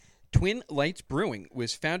Twin Lights Brewing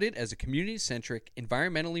was founded as a community-centric,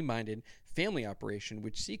 environmentally minded family operation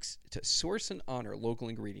which seeks to source and honor local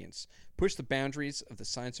ingredients, push the boundaries of the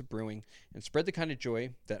science of brewing, and spread the kind of joy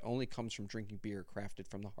that only comes from drinking beer crafted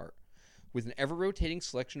from the heart. With an ever-rotating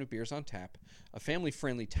selection of beers on tap, a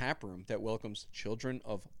family-friendly tap room that welcomes children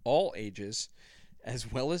of all ages,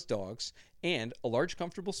 as well as dogs, and a large,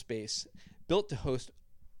 comfortable space built to host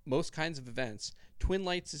most kinds of events, Twin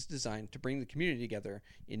Lights is designed to bring the community together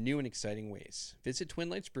in new and exciting ways. Visit Twin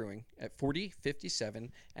Lights Brewing at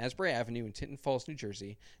 4057 Asbury Avenue in Tinton Falls, New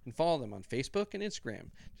Jersey, and follow them on Facebook and Instagram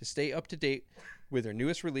to stay up to date with their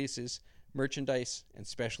newest releases, merchandise, and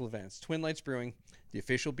special events. Twin Lights Brewing, the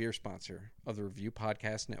official beer sponsor of the Review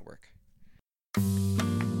Podcast Network.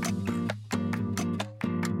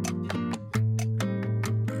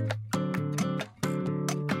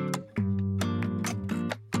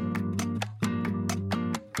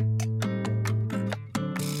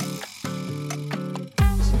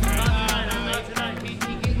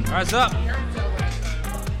 What's up?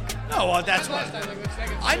 No, well, that's what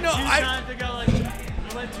I know.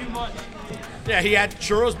 You went too much. Yeah, he had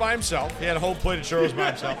churros by himself. He had a whole plate of churros by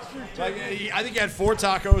himself. So I think he had 4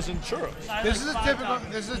 tacos and churros. This is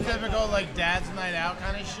a typical like dad's night out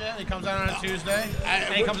kind of shit. He comes out on a Tuesday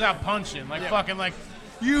and he comes out punching fucking like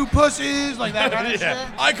you pussies like that kind of shit.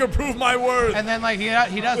 I could prove my worth. And then like he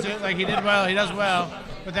does it like he does well.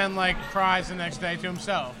 But then, like, cries the next day to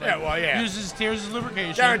himself. Like, uses tears as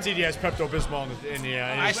lubrication. Guaranteed he has Pepto-Bismol in the.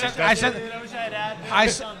 I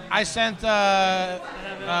sent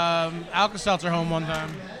Alka-Seltzer home one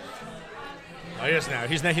time. Oh, yes, now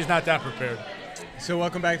he's not that prepared. So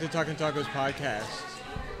welcome back to Talking Tacos podcast.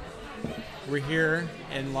 We're here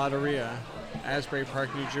in Lotteria, Asbury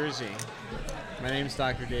Park, New Jersey. My name's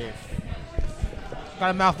Dr. Dave.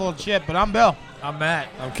 Got a mouthful of shit, but I'm Bill. I'm Matt.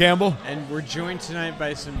 I'm Campbell. And we're joined tonight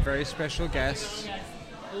by some very special guests.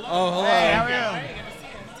 Oh, hello. Hey, how are you?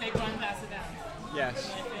 Take one, pass it down.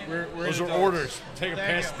 Yes. Those are orders. Take a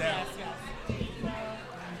pass down.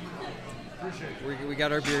 We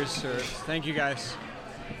got our beers served. Thank you, guys.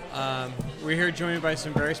 We're here joined by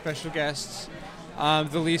some very special guests.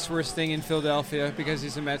 The least worst thing in Philadelphia because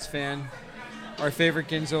he's a Mets fan. Our favorite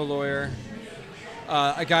Ginzo lawyer.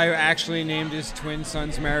 A guy who actually named his twin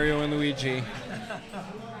sons Mario and Luigi.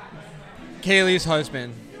 Kaylee's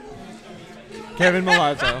husband, Kevin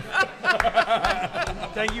Milazzo.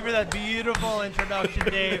 Thank you for that beautiful introduction,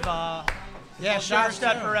 Dave. Shots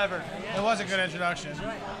that forever. It was a good introduction.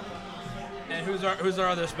 And who's our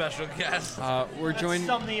other special guest? We're joined.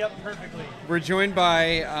 Sum me up perfectly. We're joined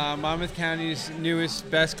by Monmouth County's newest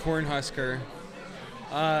best Cornhusker,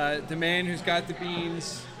 the man who's got the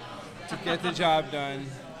beans to get the job done.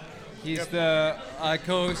 He's the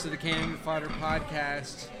co-host of the Canon Fodder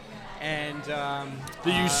podcast, and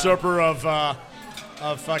the usurper of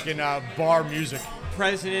fucking bar music.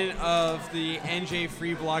 President of the NJ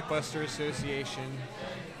Free Blockbuster Association.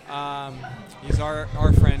 He's our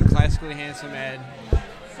friend, classically handsome Ed,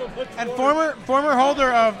 and former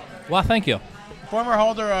holder of Thank you. Former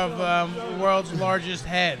holder of the world's largest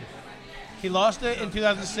head. He lost it in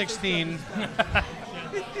 2016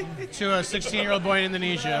 to a 16-year-old boy in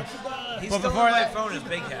Indonesia. He's still on my phone, his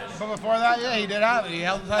big head. But before that, he did have it. He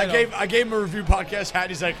held the title. I gave him a review podcast hat.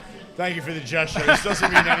 He's like, thank you for the gesture. This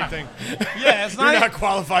doesn't mean anything. Yeah, it's not. You're not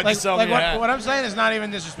qualified to sell me a hat. What I'm saying is not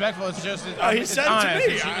even disrespectful. It's just he said honest. it to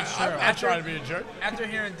me. It's true. I'm not trying to be a jerk. After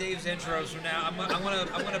hearing Dave's intros from now, I'm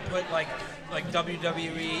gonna put like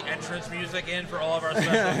WWE entrance music in for all of our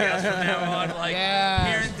special guests from now on. Like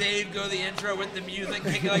hearing Dave go the intro with the music,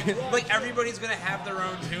 like everybody's gonna have their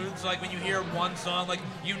own tunes. So like when you hear one song, like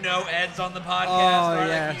Ed's on the podcast. Or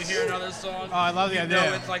like when you hear another song, I love the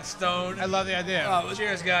idea. It's like Stone. I love the idea.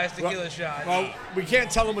 Cheers, guys! Tequila shot. Well, we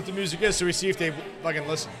can't tell them what the music is, so we see if they fucking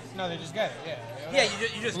listen. No, they just get it. Yeah, you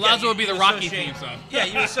just. Milazzo would be the Rocky theme song. Yeah,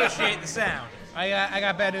 you associate the sound. I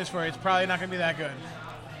got bad news for you. It's probably not gonna be that good.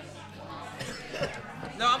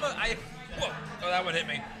 No, whoa! Oh, that one hit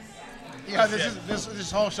me. Yeah,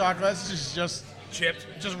 this whole shot rest is just chipped.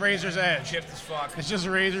 Just razor's edge. Chipped as fuck. It's just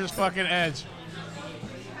razor's fucking edge.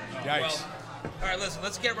 Yikes. Well, all right, listen.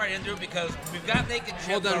 Let's get right into it because we've got naked chips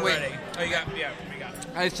Hold on, already. wait. Oh, you got. Yeah, we got.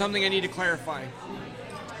 I have something I need to clarify.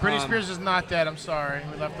 Britney Spears is not dead. I'm sorry.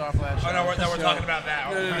 We left off last. Oh no, we're talking about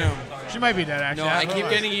that. No. She might be dead actually. No, I keep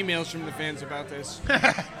getting emails from the fans about this.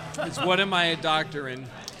 It's what am I a doctor in?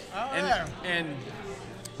 And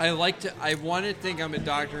I want to think I'm a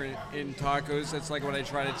doctor in tacos. That's like what I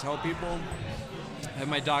try to tell people. I'm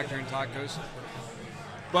my doctor in tacos.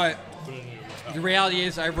 But the reality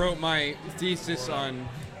is I wrote my thesis on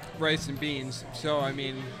rice and beans. So I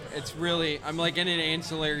mean, it's really I'm like in an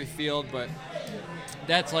ancillary field, but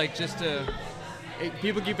that's like just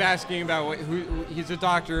people keep asking about who he's a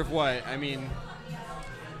doctor of what. I mean,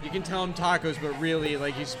 you can tell him tacos, but really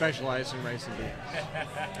like he specializes in rice and beans.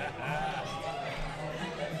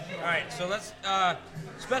 All right, so let's.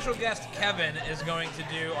 Special guest Kevin is going to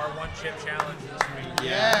do our one chip challenge this week.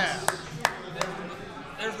 Yeah.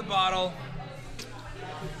 There's the bottle.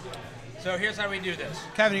 So here's how we do this.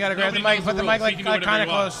 Kevin, you got to grab the Nobody mic. knows Put the the mic rules. He can do kind of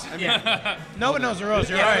whatever he close. Yeah, No one knows the rules.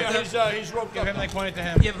 You're Yeah, right. He's roped Give up. him like point it to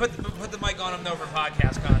him. yeah. Put the mic on him though for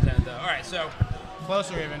podcast content though. All right, so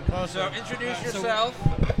Closer, even closer. introduce yourself.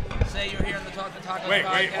 Say you're here on the Talk to Tacos podcast.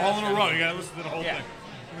 Wait, all in a row. You gotta listen to the whole Yeah. thing.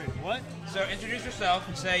 What? So introduce yourself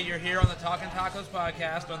and say you're here on the Talking Tacos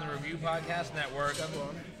podcast on the Review Podcast Network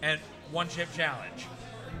and One Chip Challenge.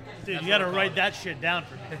 Dude, you gotta write that shit down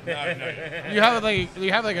for me. You have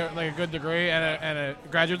like a good degree and a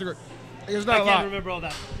graduate degree. There's not I a can't lot. remember all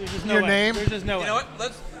that. There's just no Your way. name? There's just no You way. know what?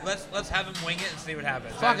 Let's have him wing it and see what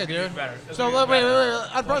happens. Fuck That's it, gonna be dude. better. That's So gonna be wait, better.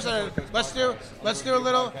 I'd process it. Let's do a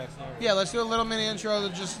little. Yeah, let's do a little mini intro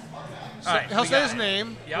to just. All right, He'll we say got his it.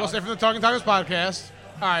 name. Yeah. We'll say from the Talking Tacos podcast.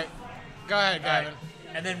 All right, go ahead, All right. Gavin.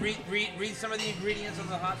 And then read some of the ingredients on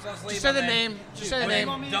the hot sauce label. Just say the and then- name. Just say the and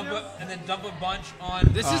then name. dump a bunch on.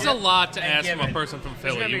 This is a lot to and ask give from a it. person from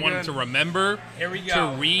Philly. gonna You be want him good. to remember, Here we to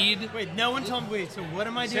go. read. Wait, no one told me. Wait, so what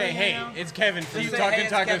am I doing Say, hey, now? it's Kevin from Just the say, Talking hey,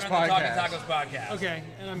 it's Tacos Kevin from the Talking podcast. Tacos podcast. Okay,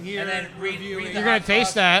 and I'm here And then read reviewing. the You're gonna hot taste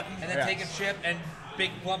sauce, that. and then Yeah. take a chip and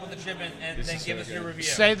big plump of the chip and then give us your review.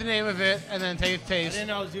 Say the name of it and then take a I taste. didn't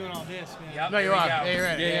know I was doing all this, man. Yep, No, here you we are. go. Yeah, you're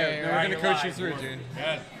ready. Yeah, Yeah, no, you're we're right. gonna you're coach you live. through, dude.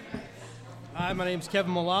 Hi, my name's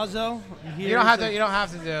Kevin Milazzo. I'm here You don't have to- to. You don't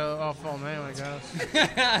have to do all full name, I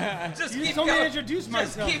guess. Just You keep told me to going. introduce Just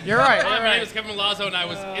myself. keep You're right. Hi, You're my name right. is Kevin Milazzo, and I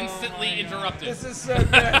was instantly interrupted. This is so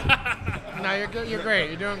good. No, you're good. You're great.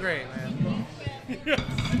 You're doing great, man.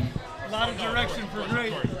 A lot of direction for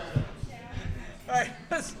great. All right,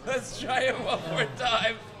 let's try it one more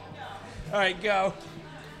time. All right, go.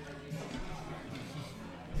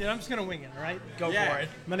 Dude, I'm just gonna wing it, all right? Go Yeah. for it.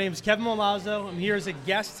 My name's Kevin Milazzo. I'm here as a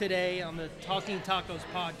guest today on the Talking Tacos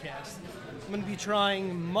podcast. I'm going to be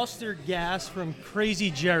trying mustard gas from Crazy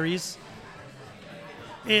Jerry's.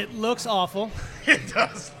 It looks awful. It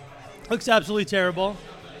does. Looks absolutely terrible.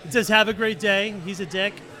 It says, have a great day. He's a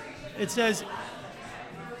dick. It says,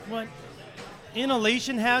 what?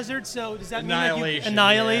 Inhalation hazard? So does that mean like Annihilation,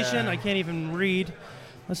 annihilation? yeah. I can't even read.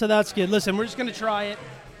 So that's good. Listen, we're just going to try it.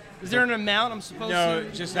 Is there an amount I'm supposed No,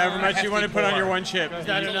 to? just however much hefty you want to put on pour. your one chip. Is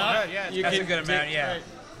that enough? Yeah, You That's a can good amount, take- yeah.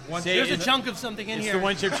 Say There's a it's- chunk of something in It's here. the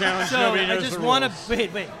one chip challenge. So Nobody I knows just the want rules. to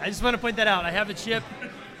wait. I just want to point that out. I have a chip.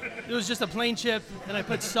 It was just a plain chip, and I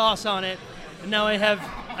put sauce on it. And now I have.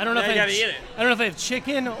 I don't know Now if you I have, gotta eat it. I don't know if I have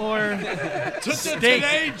chicken or steak.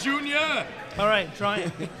 Today, Junior. All right, try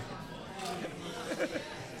it.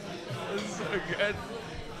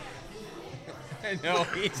 No,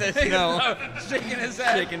 he says no. Shaking his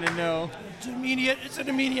head. Shaking a no. It's an immediate. It's an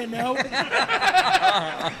immediate no.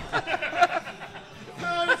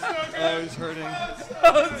 Oh, he's hurting.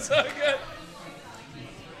 Oh, it's so good.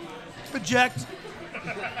 Reject.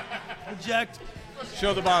 Reject.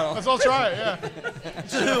 Show the bottle. Let's all try it. Yeah.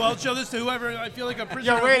 To who? I'll show this to whoever. I feel like a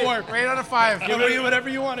prisoner Yo, rate of war. it. Rate it out of 5. I'll rate it whatever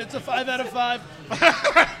you want. It's a 5 out of 5.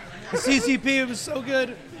 The CCP, it was so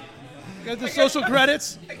good. Got the social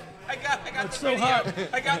credits. I got the so video. hot.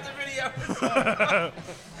 I got the video.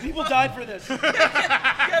 People died for this.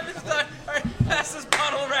 Kevin's done. All right, pass this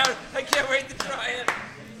bottle around. I can't wait to try it.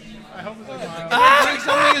 Drink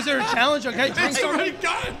something? Is there a challenge? Okay, drink something. Already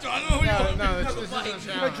got it. I don't know who you want. No, this isn't a Can I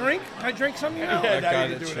challenge. drink? Can I drink something now? I got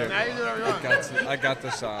it. Chip. Now you do whatever you want. I got the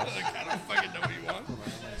sauce. I don't fucking know what you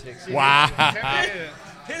want. Wow.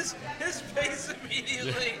 His face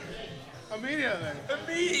immediately. Immediately.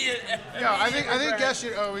 Immediate. Yo, I think guests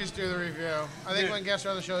should always do the review. I think when guests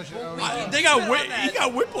are on the show, they should always do They got he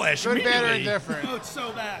got whiplash good, bad, or immediately. indifferent. Oh, it's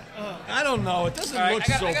so bad. Ugh. I don't know. It doesn't All right, look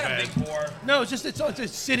I so got a bad. big pour. No, it's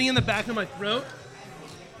just sitting in the back of my throat.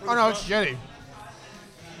 Oh no, it's shitty.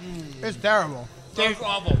 It's terrible. It's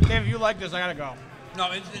awful. Dave, if you like this, I gotta go.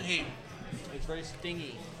 No, instant heat. It's very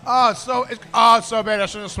stingy. Oh, it's so bad. I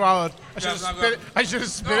should have swallowed. I should have it's not spit it. good. I should have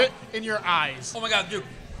spit it in your eyes. Oh my god, dude.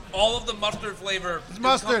 All of the mustard flavor. It's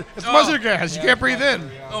mustard. It's Oh. mustard gas. You can't breathe in.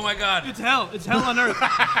 Oh my god. It's hell. It's hell on earth.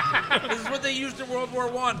 This is what they used in World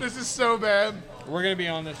War I. This is so bad. We're gonna be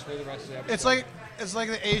on this for the rest of the episode. It's like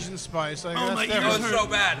the Asian spice. Like, Oh, that's my Oh, different. it's so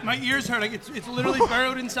bad. My ears hurt. Like, it's literally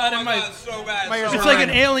burrowed inside Oh of my my. god, it's so bad. My ears so It's are like bad.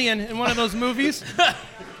 an alien in one of those movies.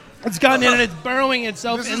 It's gotten in and it's burrowing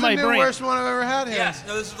itself This in is my the brain. worst one I've ever had here. Yes,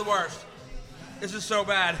 no, this is the worst. This is so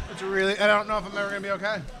bad. It's really. I don't know if I'm ever gonna be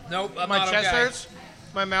okay. Nope, I'm My not chest okay. hurts.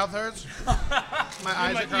 My mouth hurts. My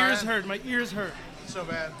eyes are My crying. ears hurt. My ears hurt. It's so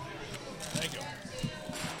bad. Thank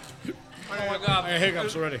you. Oh my god. I have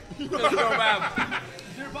hiccups already. This is so bad.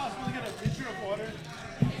 Is there possible to get a pitcher of water?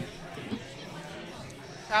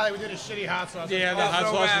 Ali, we did a shitty hot sauce. Yeah, the hot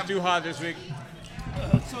so sauce bad. is too hot this week.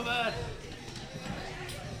 It's so bad.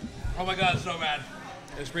 Oh my god, it's so bad.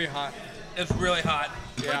 It's pretty hot. It's really hot.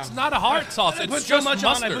 Yeah. It's not a hot sauce. I It's put so just much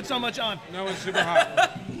mustard. on. I put so much on. No, it's super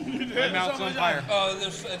hot. My mouth's on fire. Oh,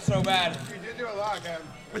 it's so bad. You did do a lot, Kevin.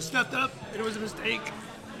 I stepped up, and it was a mistake.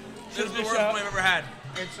 This is the worst one I've ever had.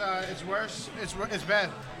 It's worse. It's bad.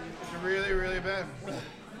 It's really, really bad.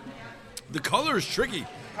 The color is tricky. It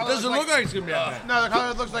Color doesn't is look like it's gonna be that bad. No, the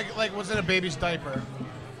color looks like what's in a baby's diaper.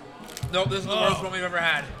 Nope, this is the worst one we've ever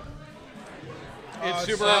had. It's it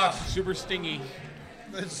super sucks. super stingy.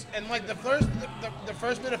 And like the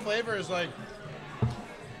first bit of flavor is like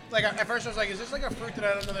at first I was like, is this like a fruit that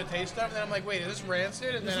I don't know the taste of? And then I'm like, wait, is this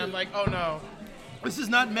rancid? And then I'm like, oh no. This is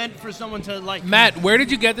not meant for someone to like. Matt, where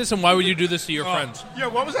did you get this, and why would you do this to your friends? Yo,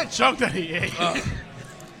 what was that chunk that he ate?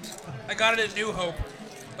 I got it at New Hope.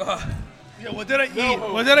 Yo, what did I eat?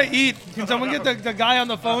 What did I eat? Can someone get the guy on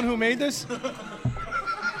the phone who made this?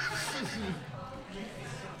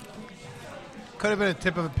 Could have been a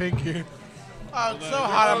tip of a pinky. Oh, it's so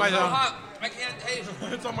hot on my It's so tongue. hot. I can't taste.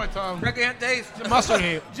 It's on my tongue. I can't taste. It's a mustard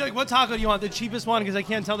heat. She's like, what taco do you want? The cheapest one, because I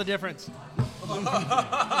can't tell the difference.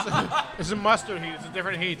 It's a mustard heat. It's a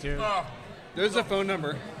different heat, too. There's a phone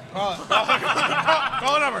number. Call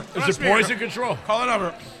a number. It's a poison control. Call a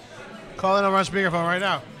number. Call a number on speakerphone right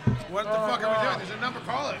now. What the fuck are we doing? There's a number.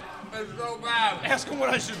 Call it. It's so bad. Ask him what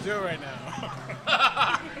I should do right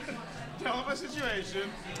now. Tell him my situation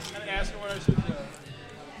and ask him what I should do.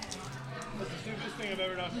 That's the stupidest thing I've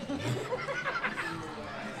ever done.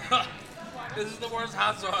 This is the worst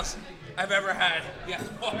hot sauce I've ever had. Yeah,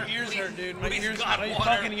 My ears hurt, dude. My Please, ears, God, my water.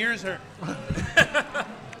 fucking ears hurt.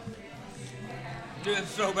 Dude, it's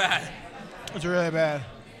so bad. It's really bad.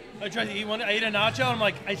 I tried to eat one. I ate a nacho, and I'm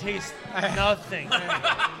like, I taste nothing.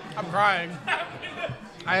 I'm crying.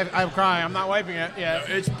 I'm crying. I'm not wiping it yet.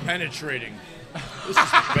 It's penetrating. This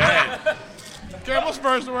is bad. Campbell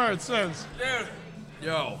Spurs the word since. Dude,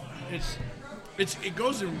 Yo, it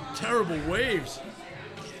goes in terrible waves.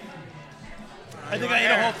 I think I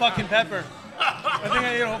ate a whole fucking pepper.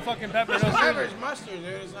 Pepper's mustard, dude.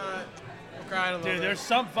 It's not. I'm crying a little Dude, bit. there's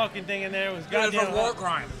some fucking thing in there. It was dude, it's goddamn a war hot.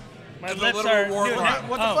 crime. My It's a lips literal are. war Dude, crime.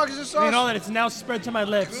 What the fuck is this sauce? You know that it's now spread to my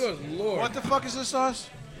lips. Good lord. What the fuck is this sauce?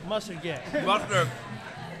 Mustard, yeah. Mustard.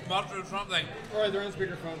 Mustard something. All right, they're on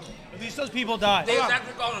speakerphone. At least those people died. They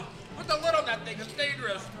actually called him. Put the lid on that thing. It's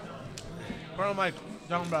dangerous. Put on my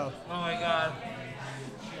dumbbell. Oh my god.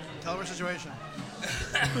 Tell him our situation.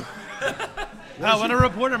 I want to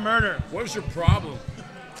report a murder. What is your problem?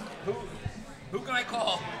 Who can I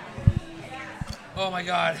call? Oh my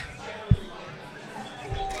god.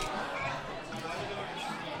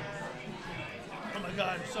 Oh my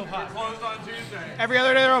god, it's so hot. Closed on Tuesday. Every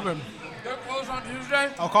other day they're open. They're closed on Tuesday?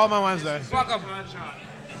 I'll call them on Wednesday. Fuck them.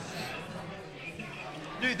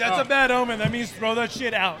 Dude, that's a bad omen. That means throw that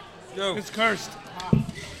shit out. Dude. It's cursed.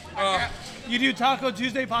 You do Taco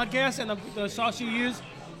Tuesday podcast, and the sauce you use,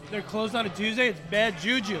 they're closed on a Tuesday. It's bad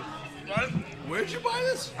juju. Where'd you buy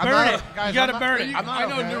this? Burn it. You gotta burn it. I'm not I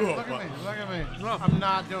know okay. New Hope, Look but- at me. Look at me. I'm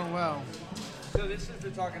not doing well. So this is the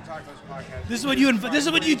Talking Tacos podcast. This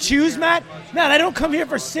is what you choose, Matt. Matt, I don't come here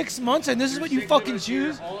for 6 months, and this is what you fucking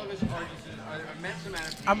choose. All of his artists are immense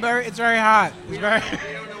amount of I'm very. It's very hot. It's very.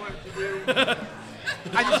 They don't know what to do.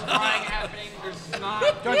 I just frying happening. There's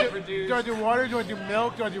snot Do being I produced. do water? Do I do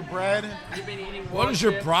milk? Do I do bread? You've been eating What is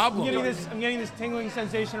your chips. problem? I'm getting this tingling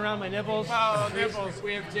sensation around my nipples. Oh, nipples.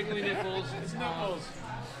 We have tickly nipples. Nipples.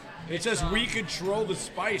 It says we control the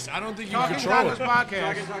spice. I don't think you Talking control Tacos it.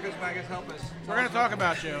 podcast. Talking Tacos podcast, help us. We're gonna talk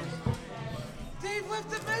about you. Dave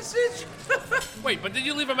left a message. Wait, but did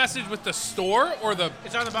you leave a message with the store or the?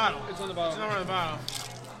 It's on the bottle. It's on the It's bottom. on the bottle.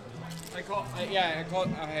 I called the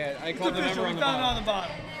number We on the found it bottom. on the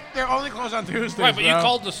bottom. They're only closed on Tuesdays. Right, but you bro.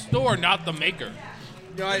 called the store, not the maker.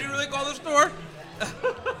 Did you really call the store?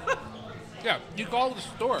 Yeah, you called the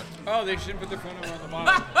store. Oh, they shouldn't put their phone number on the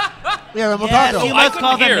bottom. Yeah, then we'll Yes, talk to you them. I must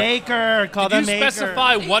call the couldn't hear. maker. Call Did the you maker.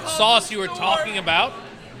 specify what sauce you were talking about?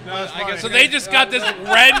 I guess So they just got this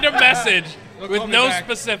random message with call me no back.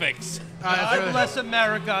 specifics. God bless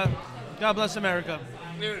America. God bless America.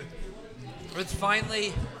 Dude, it's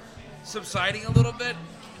finally subsiding a little bit.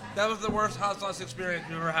 That was the worst hot sauce experience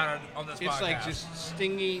we've ever had on this podcast. It's like just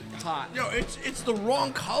stingy hot. Yo, it's the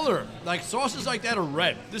wrong color. Like sauces like that are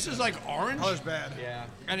red. This is like orange. Color's bad. Yeah.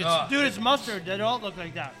 And it's Dude, it's mustard. They don't look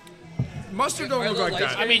like that. mustard don't look like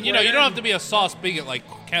that. I mean, you don't have to be a sauce bigot like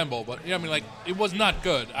Campbell, but I mean, like it was not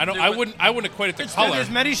good. I wouldn't equate it to Dude, color. there's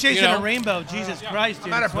many shades you in know? a rainbow. Jesus Christ,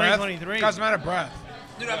 dude. I'm out It's of breath. 2023. Guys, I'm out of breath.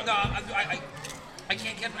 Dude, I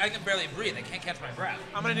can't catch. I can barely breathe. I can't catch my breath.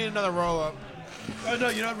 I'm gonna need another roll up. Oh no,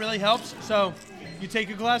 you know what really helps? So, you take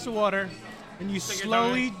a glass of water, and you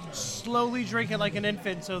slowly drink it like an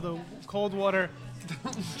infant, so the cold water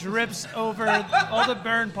drips over all the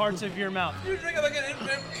burned parts of your mouth. You drink it like an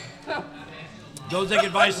infant. Don't take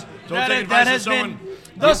advice. Don't take That advice has from someone. been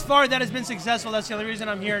thus far. That has been successful. That's the only reason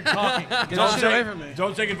I'm here talking.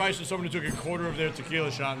 Don't take advice from someone who took a quarter of their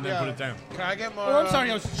tequila shot and then put it down. Can I get more? Oh, I'm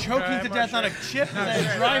sorry. I was choking to death on a chip and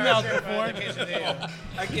a dry mouth before.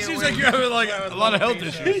 It seems like you're having like a lot of health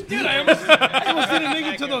issues. Dude, I almost didn't make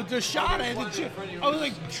it to the shot. I had to chip. I was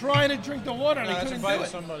like trying to drink the water and I couldn't do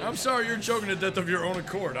it. I'm sorry you're choking to death of your own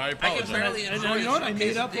accord. I I apologize. can barely And enjoy you know what? I some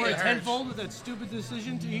made up for it quesadilla. tenfold with that stupid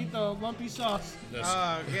decision to eat the lumpy sauce.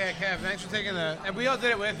 Yeah, Kev, thanks for taking that. And we all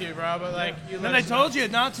did it with you, bro. But like, you Then I told you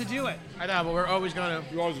not to do it. I know, but we're always gonna.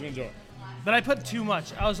 You always enjoy it. But I put too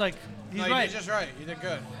much. I was like, he's No, you right. did just right. You did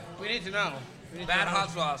good. We need to know. We need to Bad know. hot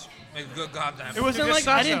sauce makes good goddamn. It wasn't Dude, like good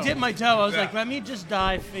I didn't sauce, dip my toe. I was Yeah. like, let me just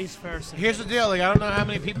dive face first. Here's the deal. Like, I don't know how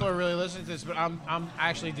many people are really listening to this, but I'm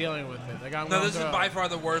actually dealing with it. Like, I'm No, going this is through by it. far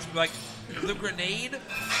the worst. Like, the grenade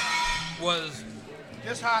was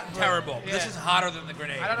This hot. but- terrible. yeah. This is hotter than the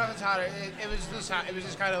grenade. I don't know if it's hotter. It was this hot. It was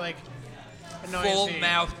just kind of like annoying. Full to eat.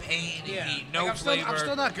 mouth pain, Yeah. heat, no Like, flavor. I'm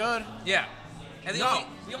still not good. Yeah. And the only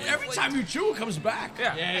Every flavor- time you chew, it comes back.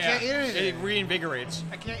 Yeah. I can't eat anything. It reinvigorates.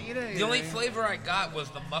 I can't eat anything. The only flavor I got was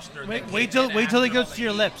the mustard. Wait, that wait came till in it after goes all to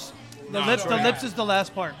your the lips. The No, lips, it's the right. lips is the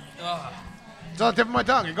last part. heat. Ugh. It's on the tip of my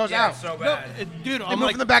tongue. It goes Yeah, out. it's so No, bad. dude, It I'm moved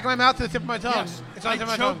like, from the back of my mouth to the tip of my tongue. yes. It's on I the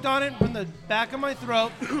tip of my choked tongue. on it from the back of my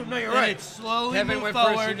throat. No, you're and right. it slowly Kevin moved went first.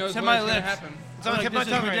 He forward knows to when my it's gonna lips. happen. It's on the Like, tip of my this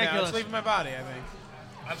is tongue right now. ridiculous. It's leaving my body, I think.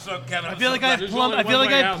 I'm so Kevin. I I'm feel so like glad- I have plump. I feel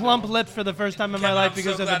like I have plump lips for the first time in my Kevin, life I'm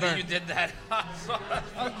because so of the glad that burn. you did that.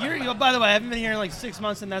 By the way, I haven't been here in like 6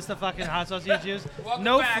 months, and that's the fucking hot sauce you use. Welcome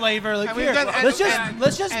No back. flavor. Like, And we've here, done- and-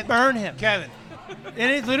 let's just and- burn him. Kevin,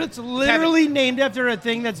 And it's literally named after a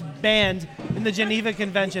thing that's banned in the Geneva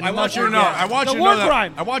Convention. I want you to know. Mustard gas. I want the you to war know that.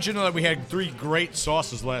 crime. I want you to know that we had 3 great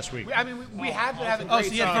sauces last week. I mean, we have been having Oh, great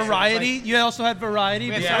so you had sauces. variety. You also had variety.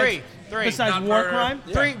 Like, we besides, had three. Besides Not war murder. crime.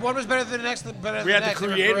 Three. One was better than the next. Better than We had the the next. They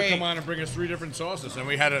were creator great. come on and bring us 3 different sauces, and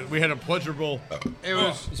we had a pleasurable. It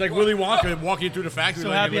was. It's like Willy Wonka walking you through the factory. So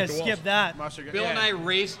letting happy you I lick the walls. skipped that. Mustard. Bill yeah. and I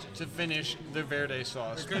raced to finish the Verde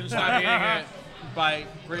sauce. couldn't stop eating it. By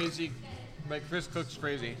crazy, by Chris Cook's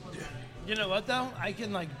crazy. You know what though? I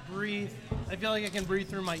can like breathe. I feel like I can breathe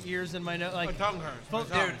through my ears and my nose. Like, My tongue hurts. full-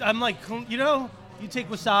 My tongue. I'm like, you know, you take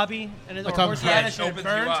wasabi and it's tongue horseradish and it opens you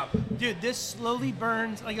burns. up. Dude, this slowly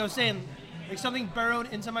burns. Like I was saying, like something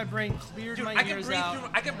burrowed into my brain, cleared Dude, my I can ears breathe out. through.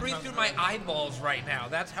 I can breathe through my eyeballs right now.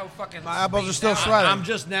 That's how fucking. My eyeballs are spaced still out. sweating. I'm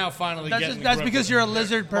just now finally getting. That's because you're a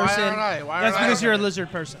lizard person. aren't I? Why That's aren't I? because you're a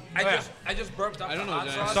lizard person. I just burped up I don't the know hot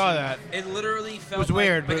that. sauce. I saw that. It literally felt. was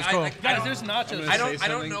weird, but like it's cool. Guys, there's nachos. I Say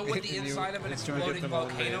don't know something what the and you- inside of an it's gonna get exploding them all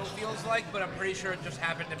volcano mad. feels like, but I'm pretty sure it just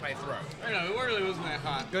happened in my throat. I know, it really wasn't that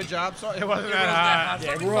hot. Good job. So it wasn't It that was hot. that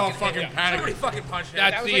hot. we're all Somebody fucking hit me. Somebody panicking. fucking punched me.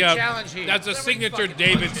 That's was the like challenge heat. that's a Somebody signature fucking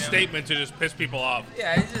David punch him. statement to just piss people off.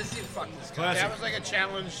 Yeah, it's just you fuck this guy. Classic. That was like a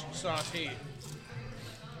challenge sauce heat.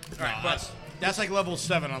 All right, but That's like level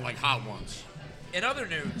 7 on like hot ones. in other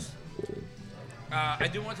news, I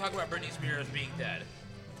do want to talk about Britney Spears being dead.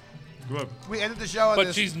 Good. We ended the show on But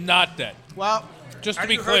this. she's not dead. Well, Just to Have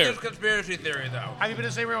be you heard clear. this conspiracy theory though? have you been in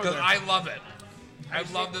the same room with Because her? I love it. I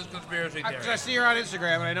love this conspiracy Because I theory. see her on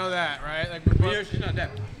Instagram and I know that, right? Like, Yeah, she's not dead.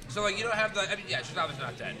 So like you don't have the. I mean, yeah, she's obviously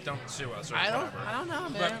not dead. Don't sue us or whatever. I don't know,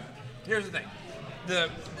 But here's the thing.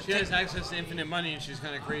 She has access to infinite money and she's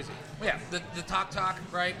kind of crazy. Yeah, the talk,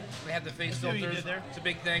 right? We have the face see what you filters. did there? It's a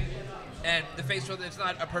big thing. And the face filter, it's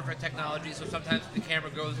not a perfect technology, so sometimes the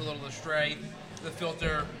camera goes a little astray. The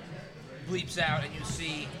filter bleeps out and you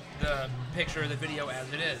see the picture, the video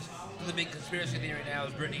as it is. So the big conspiracy theory now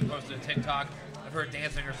is Britney posted a TikTok of her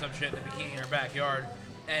dancing or some shit in a bikini in her backyard.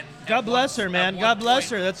 And God bless her, man. God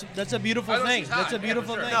bless her. That's That's a beautiful I know thing. she's hot, That's a yeah,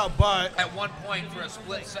 beautiful for sure. thing. No, but At one point, for a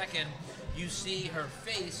split second, you see her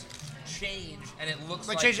face change, and it looks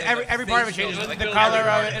but like change there's a every part of it face changes. filter, like The a color filter.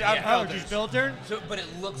 of it, and Yeah. Oh, she's filtered. So, but it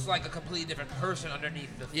looks like a completely different person underneath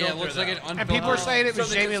the filter. Yeah, it looks like though. it and people are saying it was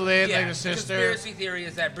the Jamie cons- Lynn, yeah, like the the sister. conspiracy theory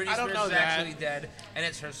is that Britney I don't Spears know is that. actually dead, and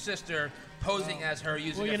it's her sister posing as her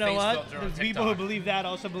using Well, you a know face what? filter on The people who TikTok. believe that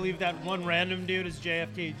also believe that one random dude is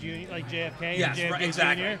JFK Jr., like JFK Yes, and JFK right,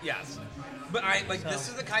 exactly. Jr. Yes. But this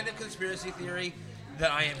is the kind of conspiracy theory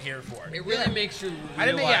that I am here for. It really makes you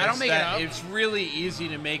realize I don't make it that up. it's really easy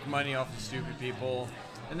to make money off of stupid people,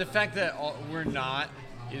 and the fact that we're not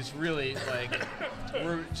is really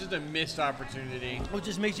we're just a missed opportunity. Which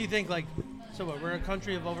just makes you think like, so what? We're a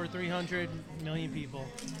country of over 300 million people,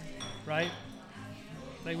 right?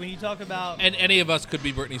 Like when you talk about And any of us could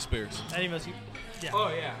be Britney Spears. any of us, yeah.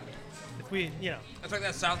 Oh yeah. If we, It's like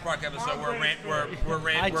that South Park episode where I too am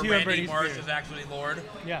Randy Britney Marsh Spears. is actually Lord.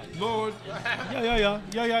 yeah. Lord.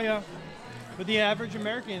 Yeah. But the average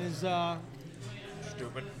American is,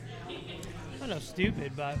 Stupid. I don't know,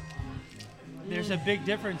 stupid, but there's a big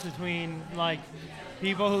difference between like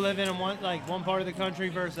people who live in one part of the country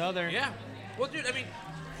versus other. Yeah. Well, dude, I mean,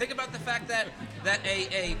 think about the fact that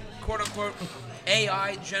a quote unquote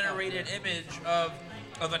AI generated image of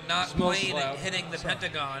a not Smells plane loud. hitting the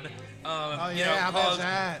Pentagon. how bad's caused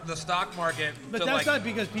that? the stock market. But to, that's not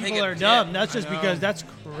because take people a are dip. dumb. That's just because that's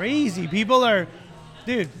crazy. People are,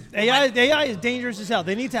 dude. AI is dangerous as hell.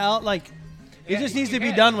 They need to it just needs to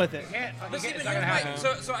be done with it. But see, but here's my,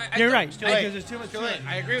 so I You're think- right. too late. Because there's too much to it.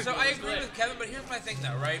 I agree with So you. I agree with Kevin, but here's my thing,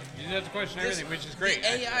 though, right? You didn't have to question This- everything, which is great.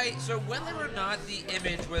 The AI. So whether or not the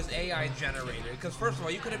image was AI generated, because first of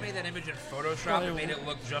all, you could have made that image in Photoshop and made it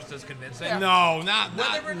look just as convincing. No, not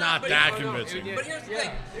Whether or not but that no, convincing. But here's the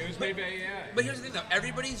thing. It was made by AI. But here's the thing, though.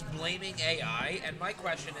 Everybody's blaming AI, and my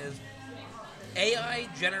question is, AI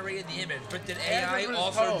generated the image, but did AI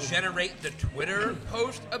also generate the Twitter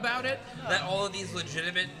post about it that all of these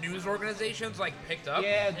legitimate news organizations picked up?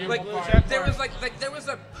 Yeah, dude, like bullshit. there was there was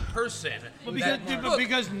a person. But because, that, dude, look, but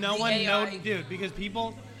because no the one AI knows, dude. Because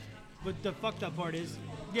people, but the fucked up part is,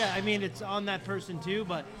 yeah, I mean it's on that person too,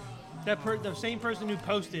 but the same person who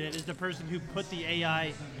posted it is the person who put the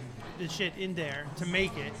AI, the shit in there to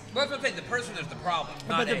make it. Well, that's what I'm saying. The person is the problem,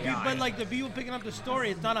 not But AI. the people picking up the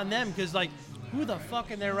story, it's not on them because who the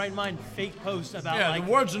fuck in their right mind fake posts about Yeah, the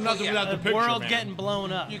words are nothing without the the picture, world man. getting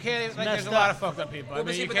blown up? You can't. It's There's messed a lot up. of fucked up people. Well, I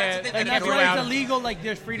mean, see, you but that's can't. the thing, And they that's get why around- it's illegal.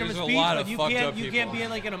 There's freedom There's of a speech, lot but of you fucked can't up be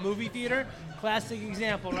people. in a movie theater. Classic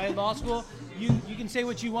example, right? Law school. You can say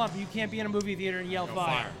what you want, but you can't be in a movie theater and yell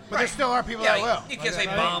fire. But there still are people yeah, that will. you can say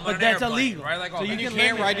Right? bomb But on an that's airplane, illegal. right? Like So all you that. You can can't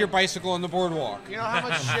limit ride it. your bicycle on the boardwalk. You know how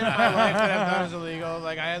much shit in my life that I've done is illegal.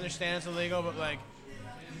 I understand it's illegal, but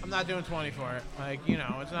I'm not doing 20 for it.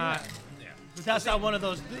 It's not. But that's not one of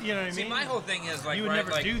those. You know what I See, mean? my whole thing is You would right,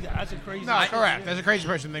 never do that. That's a crazy. No, correct. That's a crazy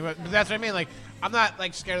person thing, but that's what I mean. I'm not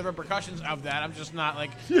scared of the repercussions of that. I'm just not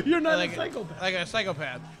You're not like a psychopath. Like a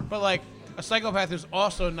psychopath, but a psychopath is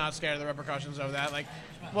also not scared of the repercussions of that.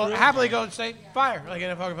 Happily go and say fire. In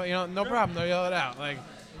a fucking, no problem. They'll yell it out.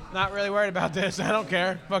 Not really worried about this. I don't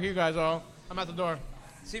care. Fuck you guys all. I'm at the door.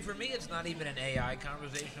 See, for me, it's not even an AI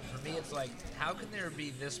conversation. For me, it's how can there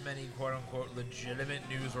be this many quote-unquote legitimate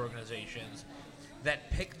news organizations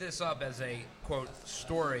that pick this up as a, quote,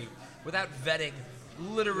 story without vetting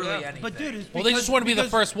literally anything? But dude, it's Well, they just want to be the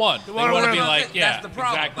because- first one. They wanna want to be be like, like, yeah, that's the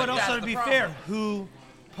problem. exactly. But That's also, the to be problem. fair, who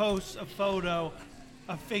posts a photo,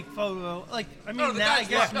 a fake photo? the Now, I guy's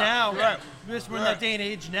guess fucked up. now, Right. we're in that day and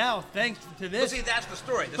age now, thanks to Well, this. see, that's the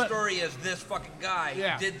story. The But- story is this fucking guy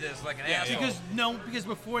Yeah. did this like an asshole. Because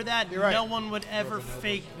before that, You're right. no one would ever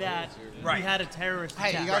fake that Right. we had a terrorist Hey,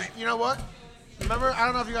 attack. you guys. You know what? Remember? I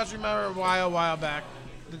don't know if you guys remember a while back.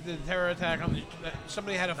 The terror attack on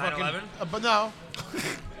somebody had a fucking. 9/11? But no.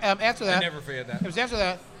 After that. I never forget that. It was after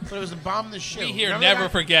that, but it was a bomb in the shoe. We here Remember never the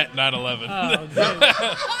guy, forget 9/11. Oh, dude.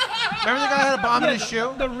 Remember the guy had a bomb in his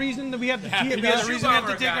shoe? The reason that we have to, Happy the Shoe reason we have to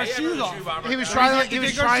bomber take guy. our Yeah, shoes the off. shoe bomber He was guy. trying We to. He have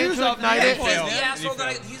was to take our trying shoes to off in the ignite it. He's airport. the asshole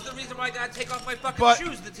he's the reason why I gotta take off my fucking But,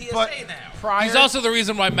 shoes. The TSA but now. prior. He's also the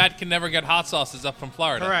reason why Matt can never get hot sauces up from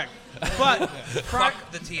Florida. correct. But Fuck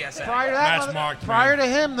the TSA. prior to that, Matt's marked, prior to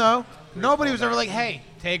him though, nobody was ever like, "Hey,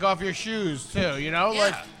 take off your shoes too."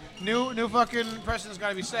 Yeah. New fucking precedent's got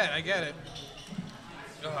to be set. I get it.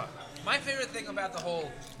 My favorite thing about the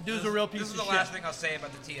whole Dude's a real piece This is of the last shit. thing I'll say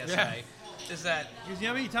about the TSA Yeah. is that Because you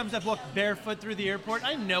know how many times I've walked barefoot through the airport?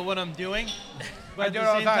 I know what I'm doing. But I at do the it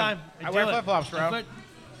all the same time. time, I wear do it. flip-flops, bro.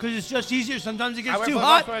 Because it's just easier. Sometimes it I gets wear too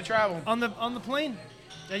flip-flops hot when I travel. on the plane.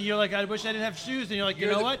 And you're like, I wish I didn't have shoes. And you're like, you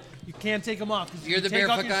You're know the- what? You can't take them off. 'Cause You're if you the take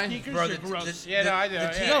off barefoot your guy? sneakers, bro, you're gross. Yeah, no, I do. the Yeah,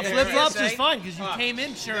 T- No, yeah, flip flops TSA? is fine because you came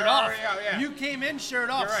in shirt off. yeah. You came in shirt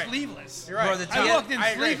off, You're right. sleeveless. You're right. Bro, the I T- walked in I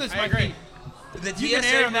agree. sleeveless, I my agree. feet. the You can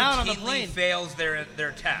TSA air 'em out on the routinely plane. fails their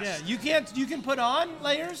test. Yeah, you can't. You can put on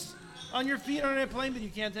layers on your feet on an airplane, but you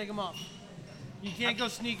can't take them off. You can't go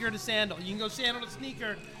sneaker to sandal. You can go sandal to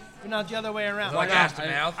sneaker, but not the other way around. Like ass to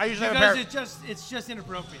mouth. I usually have a pair. Because it's just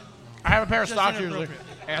inappropriate. I have a pair of Just socks usually. inappropriate.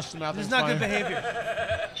 Ask them out. It's not good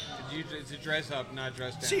behavior. It's a dress up, not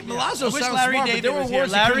dress down. See, I Milazzo wish sounds Larry smart, but David there were was here.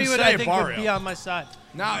 words Larry he would, couldn't I say at think, would be Barrio. on my side.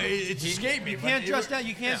 No, it escaped me. You can't dress down.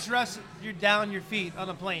 You can't dress you down your feet on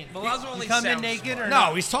a plane. Milazzo You only come in sounds naked or No,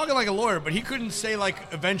 not? he's talking like a lawyer, but he couldn't say like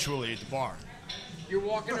eventually at the bar. You're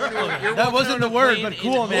walking around. That wasn't the word, but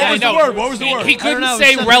cool, man. Yeah, I was the know. word? What was the word? He I couldn't know,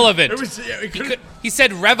 say something- relevant. It was. Yeah, it couldn't- He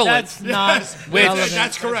said relevant. That's not Which- relevant.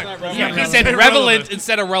 That's correct. Yeah, he Relevant. said Relevant. relevant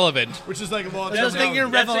instead of relevant. Which is like a law. I was thinking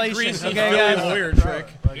That's a Revelation. greasy Okay, Philly guys. lawyer trick.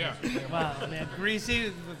 Wow, man. Greasy.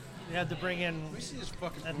 You had to bring in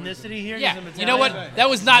ethnicity here. Yeah, He's you know what? That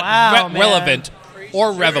was not Wow, man. relevant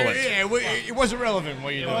or relevant. Yeah, it wasn't relevant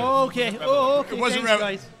what you doing. Okay. Oh, okay. It wasn't Thanks, rev-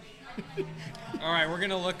 guys. All right, we're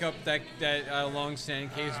gonna look up that long-standing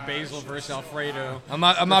case, Basil versus Alfredo. I'm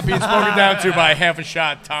not being spoken down to by half a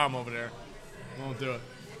shot Tom over there. Won't do it.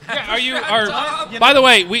 Yeah, by the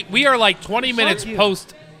way, we are like 20 minutes you.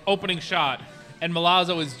 post opening shot, and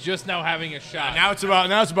Milazzo is just now having a shot. Now it's about.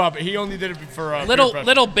 But he only did it for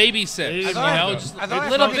little baby sips, you He's know, fine, just I thought I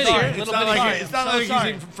little fucking bitty, sorry. little It's not bitty. like it's not So like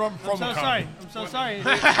sorry. he's from I'm so a sorry. I'm so sorry.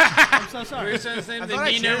 I'm so sorry. His name, the thought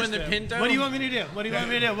I Nino cheers and the him. Pinto. What do you want me to do? What do you want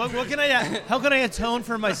me to do? What can I? How can I atone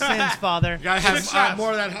for my sins, Father? You gotta have more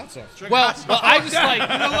of that hot sauce. Well, I just like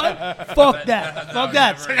You know what? Fuck that. Fuck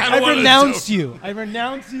that. I I don't want to renounce you. I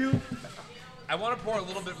renounce you. I want to pour a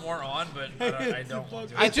little bit more on, but I don't want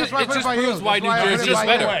to. it just why I put it by you. proves why That's New why I put Jersey it is by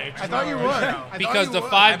better. you. I thought you would. I thought Because you the would.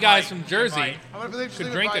 five I guys might. from Jersey I might. I'm gonna believe could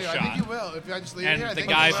you drink a I think shot. you will. If I just leave it and here, I the think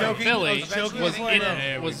guy you from will. Philly Joking was before in now.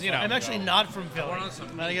 it, was, you know, I'm actually not from Philly.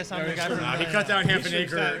 But I guess I'm the guy from He cut down half an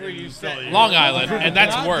acre. Long Island, and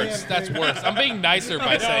that's worse. That's worse. I'm being nicer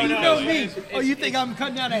by saying You that. know me. Oh, you think I'm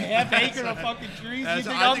cutting down a half acre of fucking trees? You think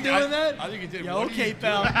I'm doing that? I think you did. Yeah, What are okay, you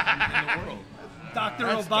pal. doing in the world? Dr.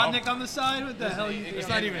 That's Robotnik dumb. on the side? What the hell you It's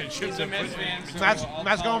not even a chip. He's a Mets fan. So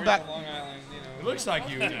Matt's going back. Long Island, you It know. looks like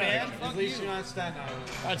you. At least you're not Staten Island.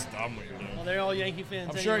 That's dumb what you're doing. Well, they're all Yankee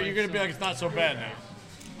fans. I'm sure anyway, you're gonna so- be like, it's not so bad now.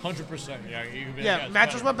 100%. Yeah, you can be Yeah, like, it's Matt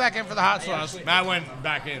better. just went back in for the hot sauce. Matt went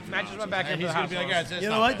back in. Matt just went back in And for he's the gonna hot be like, sauce. yeah, it's You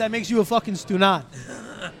not know what? bad. That makes you a fucking stunat.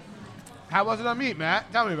 How was it on meat,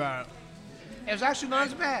 Matt? Tell me about it. It was actually not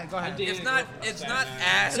as bad. Go ahead. It's not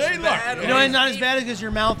as Say, look, bad. You know why it's not as bad? Because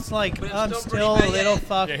your mouth's like, But it's I'm still still pretty a bad, little yeah.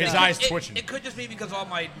 fucked Yeah, his up. eyes twitching. It could just be because all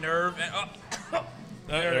my nerve. And,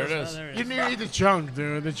 There it is. There it You is. didn't even eat the chunk,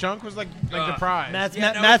 dude. The chunk was like the prize. Matt's,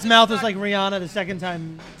 Yeah, no, Matt's it's mouth not- was like Rihanna the second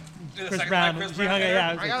time The Chris second Brown. time Chris She Brown hung it, did it? yeah,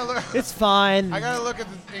 I I was gotta like, look. it's fine. I gotta look at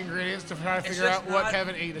the ingredients to try to figure just out what not-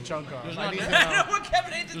 Kevin ate a chunk of. I need to I know know. what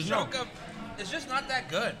Kevin ate the chunk of. It's just not that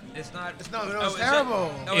good. It's not. No, no, Oh, it's is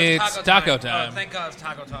terrible. Oh, It's taco time. Oh, thank God it's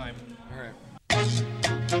taco time. All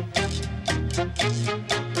right.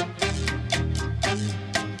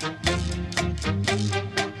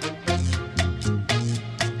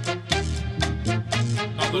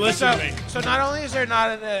 So not only is there not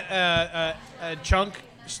a chunk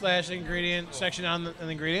 / ingredient section on the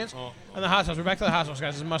ingredients on the hot sauce. We're back to the hot sauce,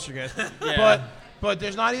 guys. This is mustard, guys. But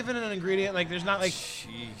there's not even an ingredient like there's not like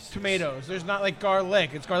tomatoes. There's not like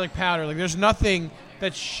garlic. It's garlic powder. Like there's nothing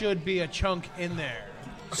that should be a chunk in there.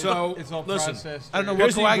 So, It's all listen, processed. I don't know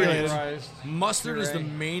Here's what the coagulated. ingredients. Mustard is the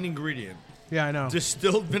main ingredient. Yeah, I know.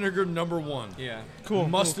 Distilled vinegar #1. Yeah. Cool.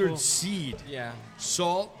 Mustard cool. seed. Yeah.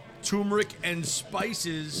 Salt, turmeric, and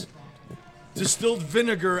spices. Distilled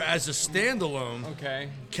vinegar as a standalone. Okay.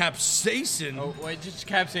 Capsaicin. Oh wait, just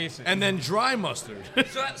capsaicin. And then dry mustard.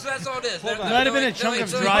 So that's all it is. It might have been a chunk of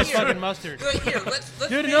dry fucking mustard. They're like, here, let's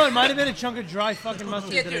Dude, make- no, it might have been a chunk of dry fucking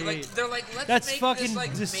mustard Yeah, that dude, I like, ate. they're like, let's That's make fucking this,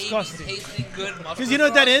 like, disgusting. Baby tasting good mustard Because you know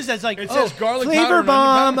what that sauce. is? That's like, It oh, says garlic flavor powder and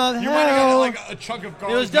bomb onion of powder. You might have hell. got like a chunk of It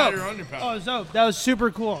garlic was dope. powder or onion powder. Oh, it was dope. That was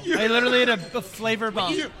super cool. I literally ate a flavor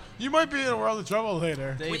bomb. You might be in a world of trouble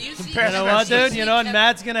later. When you see, You know what, dude? You know what? Kev-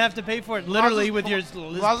 Matt's gonna have to pay for it, literally, with your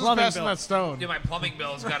Laws plumbing passing bill. that stone. Dude, my plumbing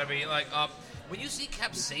bill's got to be like up. When you see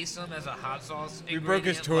capsaicin as a hot sauce, we broke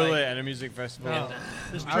his ingredient, toilet like, at a music festival.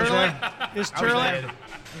 This I was there. turlet, this I was turlet. there.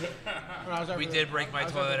 When I was there we for did the- break my I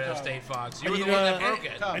was there toilet for at a the State Fox. I You were the need one a- that broke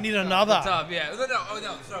it. I need another. Tub, yeah.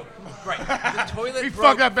 No. So, right. The toilet He broke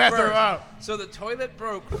fucked that bathroom first. up. So the toilet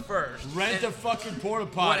broke first. Rent and a fucking porta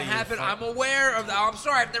potty. what happened? I'm aware of that. Oh, I'm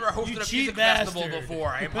sorry. I've never You hosted a cheap music festival bastard. before.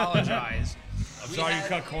 I apologize. I'm sorry you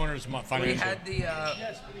cut corners, We financially. had the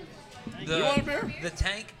You want a beer? the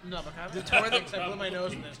tank. No, but I The toilet. I blew my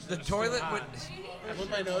nose in this. The toilet would. I blew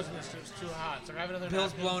my nose in this. It was too hot. So I have another.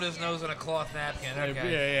 Bill's napkin. blown his nose in a cloth napkin.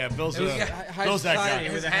 Okay. Yeah. Bill's It was- Bill's that guy.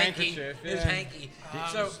 His With a hanky. handkerchief, His yeah. hanky. I'm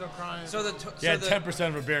still crying. So the He had so 10%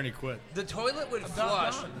 of a beer and he quit. the toilet would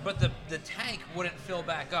flush, but the tank wouldn't fill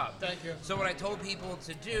back up. Thank you. So what I told people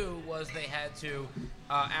to do was they had to,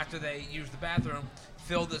 after they used the bathroom,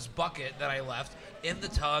 fill this bucket that I left in the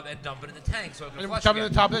tub and dump it in the tank so it could flush Jump in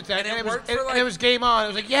again. the top of the tank, And and it it was game on. It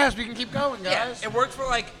was like, yes, we can keep going, Yeah, guys. it worked for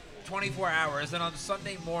like 24 hours. And on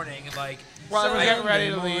Sunday morning, like, Well, I was I- getting ready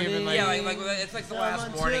to leave, and like, yeah, like it's like the last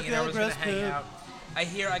Someone morning, took and everyone's gonna a hang gross out. I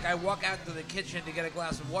hear like I walk out to the kitchen to get a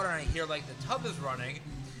glass of water, and I hear like the tub is running,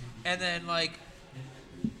 and then like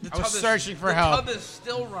the I was tub searching for the help. tub is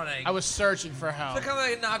still running. I was searching for So help. kind of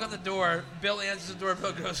like knock on the door. Bill answers the door.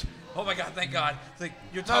 Bill goes, "Oh my God, thank God!" It's like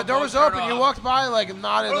your No, tub the door was won't turn open. You off. walked by, like, and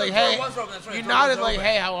nodded, Oh, like, the door hey. was open, that's right, You the door was nodded, like, open.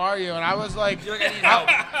 hey, how are you? And I was like, You're like, I need help.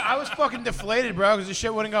 I was fucking deflated, bro, because the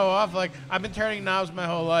shit wouldn't go off. Like, I've been turning knobs my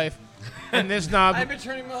whole life. And this knob, I've been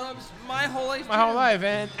turning knobs my whole life. my whole life.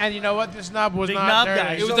 And you know what? This knob was Big not knob dirty.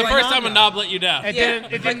 guy. It was So the like first knob time a guy. knob let you down. It Yeah,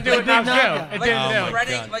 didn't like do what big knobs knob do. guy. It Like didn't the do.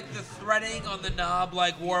 threading, like the threading on the knob,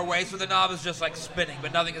 like wore away, so the knob is just like spinning,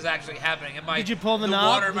 but nothing is actually happening. And my Did you pull the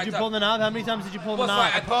water knob? in my Did you tub- pull the knob? How many times did you pull the Well, knob?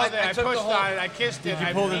 it's I pulled it. I took the pushed whole- on it. I kissed it. you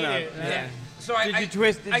I pull the beat knob? it. Yeah. So I Did you I-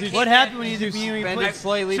 twist? I Did you What can't- happened when you Did you played? bend it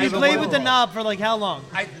slightly? So you to the played wall? with the knob for like how long?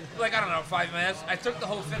 I don't know, 5 minutes. I took the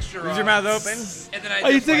whole fixture Was off. your mouth open? And then I Oh,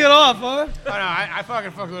 you just, took like, it off, huh? Oh, no, I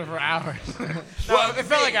fucking fucked with it for hours. No, Well, it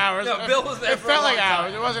felt like hours. no, Bill was there It for a felt like long time.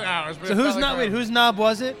 hours. It wasn't hours. But So it whose felt like knob? Wait, forever. whose knob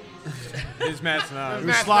was it? It's Matt's knob. He was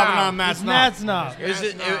Matt's slobbing knob. on Matt's It's knob. Matt's knob.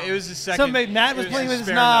 It was the second. So maybe Matt was it playing a with his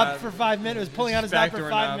spare knob for 5 minutes. Was pulling out his knob for Backdoor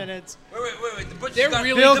 5 knob. minutes. Wait. The butcher's They're got,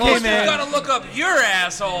 really Bill the came butcher's in. got to look up your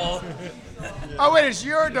asshole. Oh, wait, it's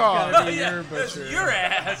your dog. Gotta be Yeah, your it's butcher. your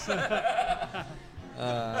ass.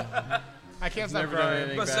 I can't stop Never done crying.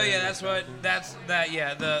 anything But so bad. yeah, that's that.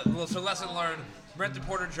 Yeah, so lesson learned. Rent the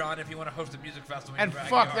Porter John if you want to host a music festival. in And your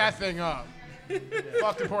fuck backyard. that thing up.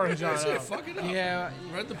 Fuck the Porta John up. Fuck it up. Yeah.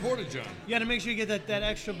 Rent the Porta John. You gotta make sure you get that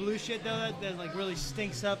extra blue shit though. That like really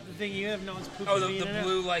stinks up the thing you have. No one's pooping. Oh, the being in it.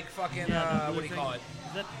 blue like fucking Yeah, the blue what do you thing. call it?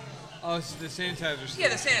 Is that Oh, it's the sanitizer. Yeah,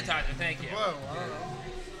 the sanitizer. Thank you. Whoa, I don't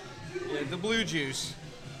know. Yeah, the blue juice.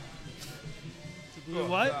 blue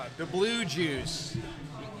what? The blue juice.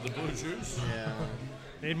 The blue juice. Yeah.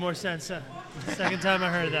 Made more sense. Second time I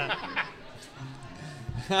heard that.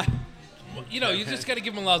 You know, you just got to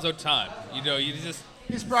give Milazzo time. You know, you just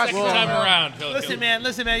He's brought second time around. Listen,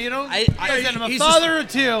 man. You don't. I- listen, I'm a he's father of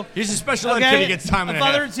two. He's a special ed Okay, kid. He gets time a and a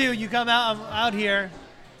father half. of two. You come out. I'm out here,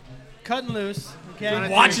 cutting loose. Okay.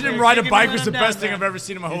 Watching him ride a Taking bike him was the down, best thing man. I've ever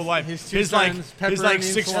seen in my whole life. his two His like sons, his like pepperoni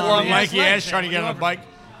 6 and foot salami. lanky Yeah, ass trying to get on a yeah. bike.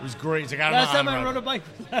 It was great. He's like, I don't Last know time how I to rode a bike.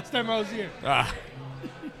 Last time I was here. Ah.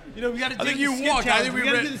 You know, we got to do think the you skip walked. I challenge. think we we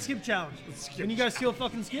got to ran- do the skip challenge. skip When you guys steal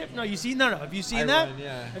fucking skip? No, you seen? No. Have you seen I that? run,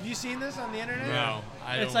 yeah. Have you seen this on the internet? No,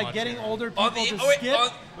 I It's don't like watch getting it. older people On the to wait,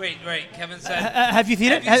 skip. wait. Kevin said. Have you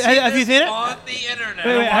seen it? Have Have you this seen it? on the internet?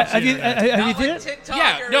 Wait, watch have the you internet. have you Not seen like it? TikTok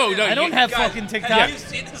Yeah, or no, anything. I don't have fucking Have TikTok. you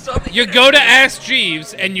seen this on the You internet? go to Ask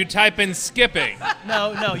Jeeves and you type in skipping,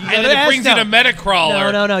 No. You go and to then it brings you to Ask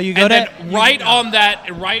Metacrawler. No, you go and to- then right on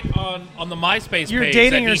the MySpace You're page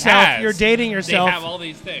dating that he yourself. has, You're dating yourself. They have all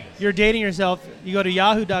these things. You're dating yourself. You go to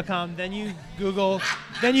yahoo.com, then you Google,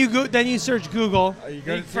 then you search Google. You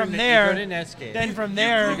go to from you there, go to Netscape. then from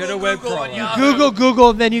there, You go to web Google on crawler. Yahoo.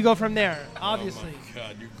 Google, then you go from there. Obviously.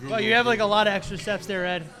 God, you Google. Well, you have like a lot of extra steps there,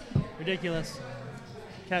 Ed. Ridiculous.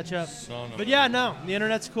 Catch up. But yeah, no, the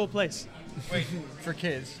internet's a cool place. Wait, for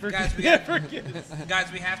kids. guys, we Yeah, got, for kids.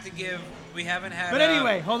 guys, we have to give. We haven't had. But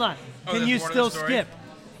anyway, hold on. oh, Can there's you more to still the story? skip?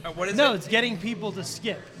 What is No, it? it's getting people to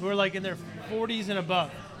skip who are like in their 40s and above.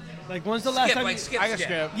 Like, when's the last skip, time like you skip, I can skip.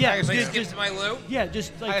 skip. Yeah, I can Like just- skip to my loo. Yeah,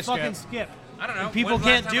 just I like fucking skip. skip. I don't know. And people When's the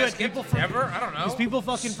last can't time do I it. skipped? People for- Ever? I don't know. Because people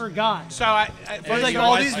fucking forgot. So I There's like you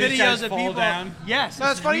all guys- these you guys videos of fall people. down? Yes. No,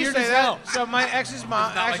 it's funny you weird say as that. hell. So my ex's mom,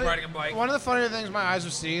 It's not like actually, riding a bike. one of the funnier things my eyes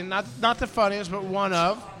have seen, not the funniest, but one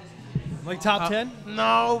of. Like top 10?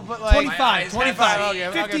 No, but like 25, My eyes 25, have- Okay,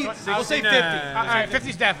 okay, 50. tw- We'll say Nah. 50. All right,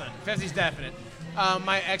 50's definite. 50's definite.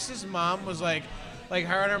 My ex's mom was like her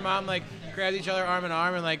and her mom like grabbed each other arm in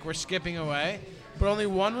arm and like were skipping away, but only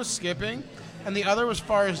one was skipping, and the other was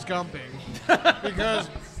Forrest Gumping because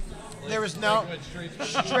there was no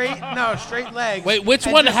straight legs. Wait, which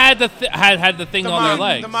And one just- had the had the thing the on mom, their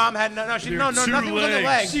legs? The mom had no, Two nothing was on the legs.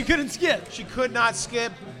 legs. She couldn't skip. She could not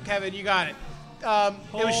skip. Kevin, you got it. It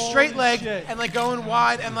was straight Holy leg shit. and like going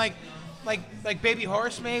wide and like baby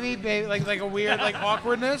horse maybe, like a weird like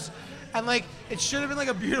awkwardness, and like it should have been like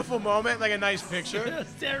a beautiful moment, like a nice picture.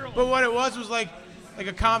 That's terrible. But what it was like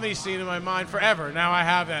a comedy scene in my mind forever. Now I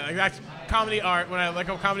have that. Like that's comedy art. When I like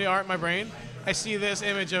a comedy art in my brain, I see this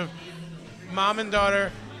image of mom and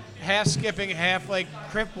daughter half skipping, half like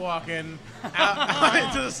crip walking out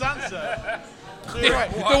into the sunset. So you're right.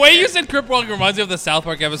 The way you said Crip Walking reminds me of the South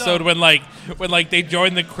Park episode when they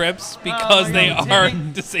join the Crips because my they God, are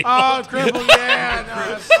tipping. disabled. Oh, cripple, yeah, no,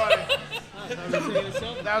 that's funny.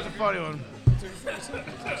 That was a funny one.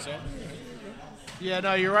 Yeah,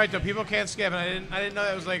 no, you're right though. People can't skip, and I didn't know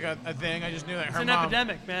that was like a thing. I just knew that It's her an mom.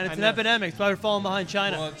 epidemic, man. It's I an know. epidemic. That's why we're falling behind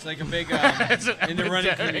China. Well, it's like a big It's an in the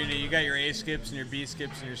running epidemic. community. You got your A skips and your B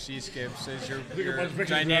skips and your C skips as your bunch of pictures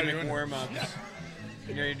dynamic around you. warm ups.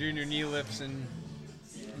 You know, you're doing your knee lifts and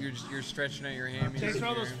you're stretching out your hammies. Thanks for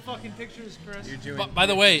all you're- those fucking pictures, Chris. You're doing. By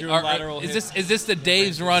the way, you're doing lateral is hip this the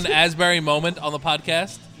Dave's Run Asbury moment on the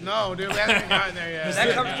podcast? No, dude, we haven't even gotten there yet.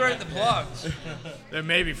 That comes during the plugs. There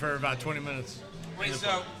may be for about 20 minutes. Wait,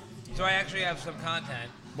 so I actually have some content.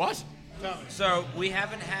 What? So we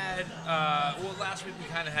haven't had, well, last week we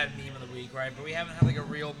kind of had meme of the week, right? But we haven't had like a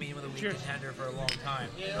real meme of the week contender for a long time.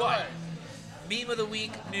 But meme of the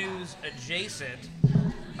week news adjacent,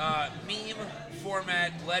 meme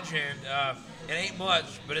format legend. It ain't much,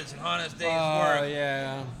 but it's an honest day's work. Oh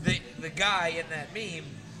yeah. The guy in that meme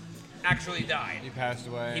actually died. He passed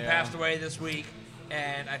away. He yeah. passed away this week.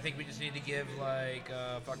 And I think we just need to give like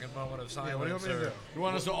a fucking moment of silence. What do you want me to do? You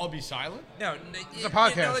want us to all be silent? No, It's a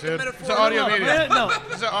podcast, like dude. A It's an audio No, media. no.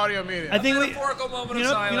 It's an audio media. I think we metaphorical moment you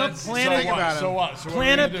of know, silence. plan so a, what? about So him. what? So what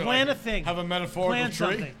plan are a we gonna do? plan Like, a thing. Have a metaphorical Plan tree?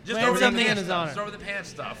 something. Just Plan over the something in pants his stuff. honor. Just over the pants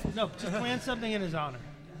stuff. No, just plan something in his honor.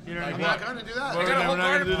 You know what I I'm mean? not gonna do that. We're got a whole not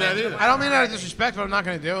going to do that garden either. I don't mean that as disrespect, but I'm not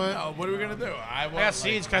gonna do it. No, what are we going to do? I got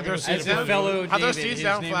seeds. Can I throw As seeds a down? fellow I'll throw David, seeds his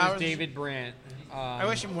down, name flowers. is David Brandt. I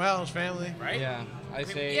wish him well, his family. Right? Yeah, I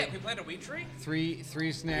say Yeah, we planted a wheat tree. three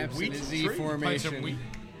snaps in Wheat a tree? Z Plant some formation. wheat.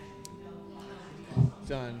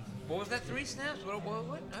 Done. What was that? 3 snaps?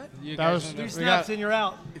 What? You That guys was don't Three know- snaps and you're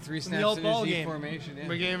out. three From the snaps old in ball a Z game. formation. Yeah.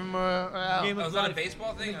 We gave him a Game Oh, of is that a life.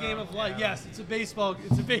 baseball thing? The game of Oh, life. yeah. Yes, it's a baseball.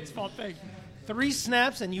 It's a baseball thing. 3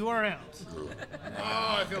 snaps and you are out.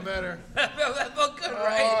 Oh, I feel better. that felt good,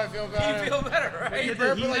 right? I feel better. You feel better, right? you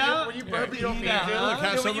burp, When you burp, you don't mean Yeah. to. Huh?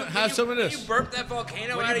 Have some, have some of When this. you burp that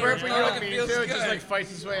volcano When out you of your burp, when you don't stomach, it mean feels to, good. it just like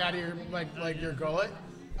fights its way out of your like your gullet.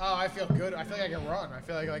 Oh, I feel good. I feel like I can run. I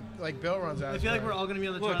feel like Bill runs out. I feel like we're all going to be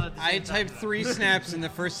on the Look, toilet at the I same time. typed 3 snaps, and the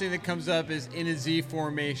first thing that comes up is in a Z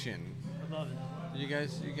formation. I love it. You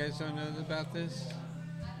guys don't know about this?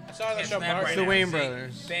 I saw the Can't show snap Mark. right the now. Wayne See,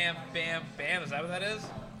 brothers. Bam, bam, bam. Is that what that is?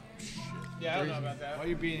 Yeah, I don't know about that. Why are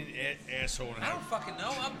you being an asshole? I don't fucking know.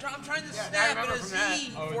 I'm trying to I snap in remember a from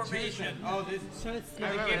Z that. formation. Oh, this. So it's I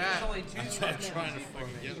remember that. only 2 snaps. trying to fucking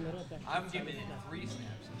get it. I'm giving it 3 snaps.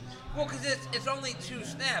 Well, because it's only 2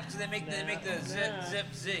 snaps. They make the zip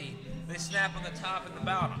Z. They snap on the top and the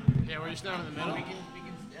bottom. Yeah, where you snapping in the middle? We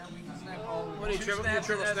can snap all. What are you 2 triple? You snaps,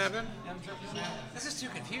 triple that's- snapping? Yeah, I'm triple snapping. This is too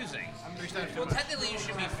confusing. snapping. Well, technically you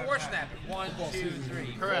should be 4 snapping. 1, 2, 3,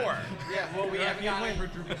 4. Correct. Yeah. Well, we have got.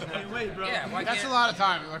 Wait, bro. Yeah. Why That's can't? a lot of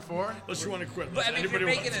time. Like 4. Unless you want to quit. But I mean, if you're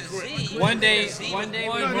Anybody making wants a to quit? Z, One day- Z one with day we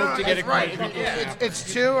one- hope to get it's a right. card. Yeah.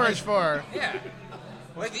 It's 2 or it's 4. Yeah.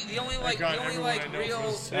 Like the only God, everyone I know real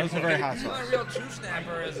feels That was a very hot the sauce. only real 2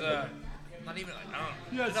 snapper is not even like I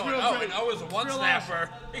don't know. Yeah, it's no, real an O. great. An O is a 1 Real snapper.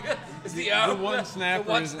 It's the O. The one snapper The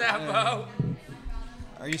 1 is- snap yeah. O.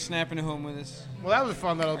 Are you snapping home with us? Well, that was a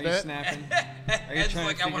fun little Are you bit. snapping? Are you Ed's trying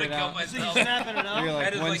like to I want figure to it kill out? So you myself. snapping it You're up? like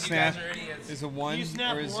Ed is one like you snap guys are idiots. is a Do 1 you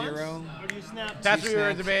snap or a once? 0. Or do you snap That's Two what we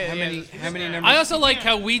were snaps. debating. How many numbers? I also like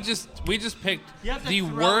how we just picked You have to the throw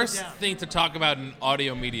it worst down. thing to talk about in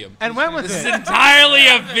audio medium. And went with This is it. entirely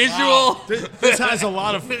a visual. This has a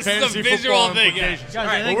lot of This is a fantasy visual football thing, yeah. implications. Guys,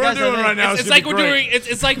 I think What we're guys, I doing think- right now It's is like gonna we're be doing.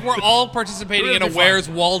 It's like we're all participating We're in a gonna be fine. Where's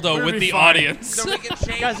Waldo We're with gonna the be fine. audience. So we can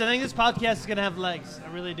change. Guys, I think this podcast is gonna have legs.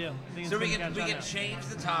 I really do. I think it's So we gonna can catch on. change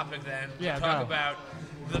the topic then. Yeah, to talk go. about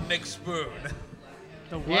the mixed spoon.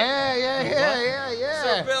 The what? Yeah.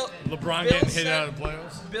 So Bill, LeBron Bill getting hit sent- out of the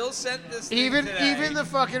playoffs. Bill sent this. thing Even today. the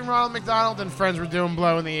fucking Ronald McDonald and friends were doing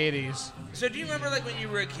blow in the 80s. So do you remember like when you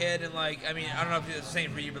were a kid and like I mean I don't know if it's the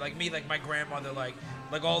same for you but like me like my grandmother like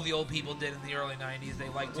all the old people did in the early 90s they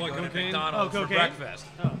liked to What, go to cocaine? McDonald's Oh, for cocaine? breakfast.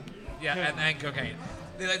 Oh. Yeah, and cocaine.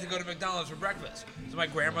 They like to go to McDonald's for breakfast. So my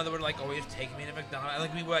grandmother would like always take me to McDonald's.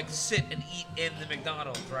 Like we would like sit and eat in the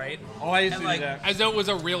McDonald's, right? Oh, I used And, to like, do that. As though it was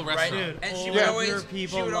a real Right? restaurant. And she older would always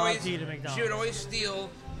people she would love always to eat at McDonald's. she would always steal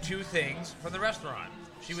 2 things from the restaurant.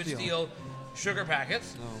 She would steal sugar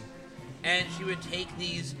packets No. and she would take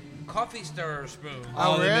these coffee stirrer spoons.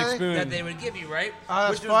 Oh, the really? mixed spoon. That they would give you, right? Oh,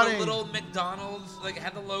 that's Which was funny. the little McDonald's, like it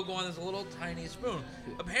had the logo on this little tiny spoon.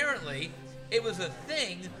 Apparently, it was a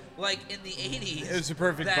thing, like in the 80s. It was a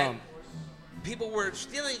perfect that bump. People were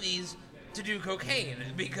stealing these to do cocaine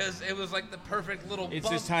because it was like the perfect little It's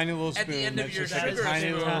bump this tiny little spoon at the end of that's your just like a sugar tiny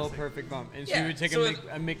spoon. little Fantastic. perfect bump. And so Yeah, you would take so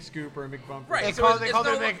a Mick scoop or a Mick bump. Right. They so call it's it no-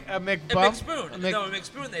 a a Mick Mick bump. spoon. A Mick- No, a Mick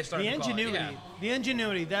spoon they started The to call it, ingenuity. The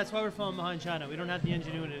ingenuity. That's why we're falling behind China. We don't have the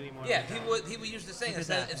ingenuity anymore. Yeah, people used to say Look at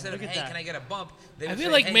instead that. of Look at hey, that. can I get a bump? They I would feel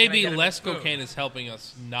say, like hey, maybe can I get a less spoon? cocaine is helping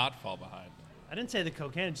us not fall behind. I didn't say the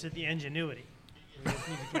cocaine. I just said the ingenuity. We just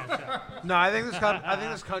need to catch up. No, I think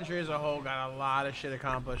this country as a whole got a lot of shit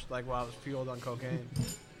accomplished, like while it was fueled on cocaine.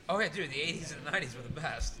 Oh yeah, dude, the 80s and 90s were the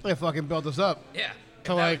best. They fucking built us up. Yeah.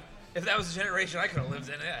 To like, If that was a generation I could have lived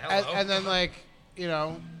in, yeah, and, hello. and then like, you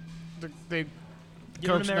know, they. You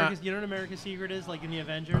know, what Coke's America's, you know what America's secret is? Like in the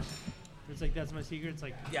Avengers? It's like, that's my secret. It's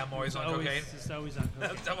like, yeah, I'm always on cocaine. It's always on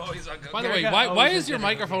cocaine. I'm always on cocaine. By the way, America why always is your has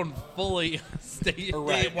been microphone fully stayed?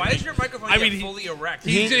 Wait, why is your microphone I mean, fully erect?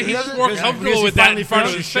 He's doesn't- more because comfortable he with that finally in front of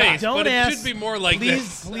found his his shot. face, Don't but ask. it should be more like Please,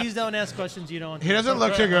 this. please don't ask questions you don't. He doesn't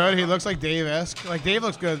look too good. He looks like Dave-esque. Like Dave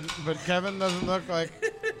looks good, but Kevin doesn't look like.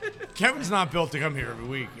 Kevin's not built to come here every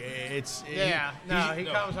week. He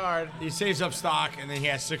comes hard. He saves up stock and then he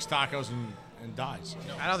has 6 tacos and dies.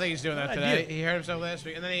 I don't think he's doing that I today. do. He hurt himself last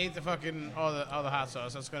week, and then he ate the fucking all the hot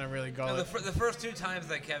sauce. That's gonna really go. No, it. the first 2 times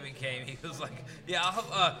that Kevin came, he was like, "Yeah, I'll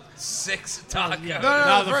have 6 tacos."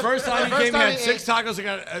 No, the first time he came, he had he 6 tacos and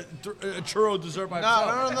got a churro dessert by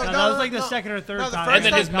himself. No, That was like the second or third No, the time. first And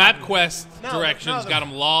then his time- MapQuest directions got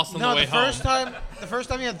him lost on the way home. The first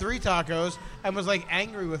time he had 3 tacos and was like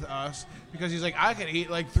angry with us because he's like, I could eat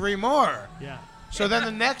like 3 more. Yeah. So then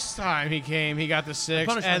the next time he came, he got the 6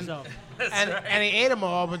 Punished and myself. and he ate them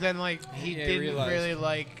all, but then like he Yeah, he didn't realized. really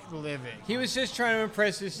like living. He was just trying to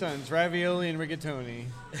impress his sons, ravioli and rigatoni.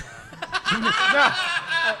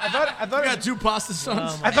 I thought We got 2 pasta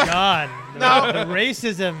sons. Oh my God. No. The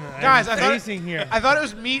racism Guys, I'm I thought facing here. I thought it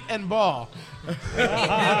was meat and ball.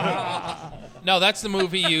 No, that's the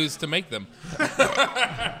move he used to make them.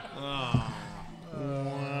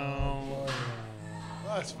 Well,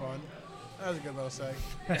 that's fun. That was a good little seg.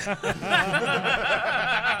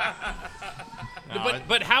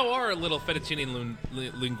 But how are little fettuccine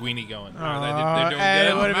linguini going? Hey, They're it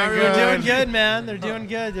doing would've good. been They're doing good. good, man. They're doing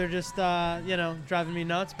good. They're just, driving me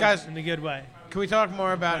nuts, but Guys- in a good way. Can we talk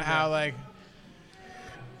more about how like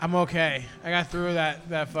I'm okay? I got through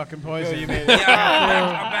that fucking poison.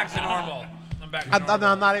 Yeah, I'm back to normal. I'm back to normal.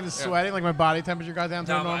 I'm not even sweating. Like my body temperature got down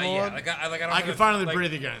to a No, normal yeah, one. like I don't I have can a- finally like,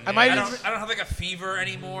 breathe again. I might I even- don't have like a fever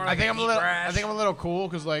anymore. I Like think a I'm a heat little. rash. I think I'm a little cool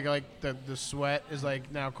because like the sweat is like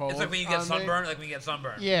now cold. It's like when you on get me. sunburned. Like when you get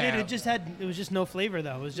sunburned. Yeah. Dude, it was just no flavor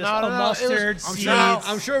though. It was just No, a no, no, it was- mustard, I'm seeds. sure,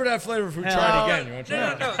 I'm sure it would have flavor if we Hell, tried again. You want to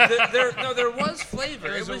try it? No, there was flavor.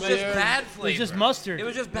 It was just weird- bad flavor. It was just mustard. It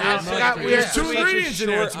was just bad It's got flavor. weird There's 2 sweet- ingredients in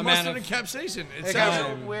there. It's short amount mustard of- and capsaicin. It It got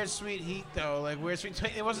sounds a weird sweet heat though, like weird sweet.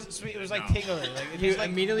 It wasn't sweet. It was like No. tingling. Like it You tastes like,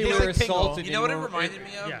 immediately tastes were like tingle. assaulted. You know what it in your- reminded me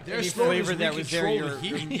of? Yeah. Their Any slogan flavor is that we was there, control you're the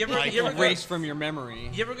heat. You ever go erased from your memory.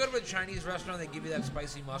 You ever go to a Chinese restaurant? They give you that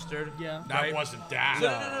spicy mustard. Yeah. That Right? wasn't that.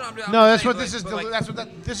 No. No, that's saying, what like- this is. but,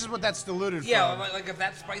 like, This is what that's diluted Yeah, from. like if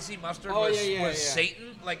that spicy mustard Oh, was yeah.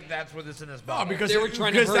 Satan, like that's what is in this No, bottle. because They were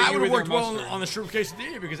trying to because hurt that you would have with worked their well mustard. on the shrimp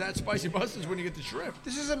quesadilla because that spicy mustard is when you get the shrimp.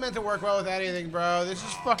 This isn't meant to work well with anything, bro. This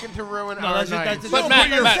is fucking to ruin No, our that's night. that's But Don't Matt,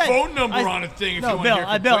 put your Matt- phone number I- on a thing if No, you want Bill, to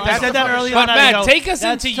hear Bill, I complaints. said that earlier But on. Matt, I go, take us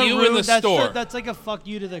that's into to you in ruin- the that's store. That's like a fuck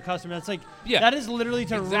you to the customer. That's like Yeah. that is literally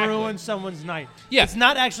to Exactly. ruin someone's night. Yeah. It's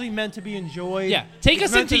not actually meant to be enjoyed. Yeah, take It's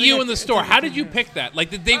us meant into to be you a- in the it's store. a- How did you pick that? Like,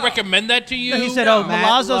 did they recommend that to you? No, he said, No. "Oh, Matt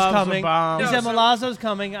Milazzo's loves a coming." bomb. He No, said, so- "Milazzo's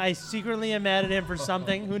coming." I secretly am mad at him for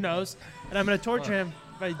something. Who knows? And I'm gonna torture him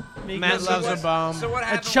by making Matt him loves a what's- bomb. So what a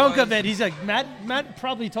happened chunk was, of it. He's like, Matt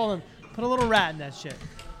probably told him, "Put a little rat in that shit."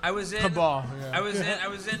 I was in Cabal, yeah. I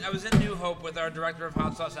was in New Hope with our director of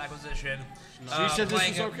hot sauce acquisition. She said this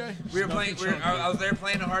playing was okay? We were playing. I was there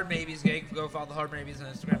playing a Hard Maybes gig. Go follow the Hard Maybes on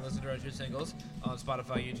Instagram. Listen to our 2 singles on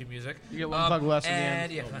Spotify, YouTube Music. You get one plug less in the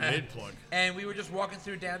and, end. Yeah, Mid-plug. and we were just walking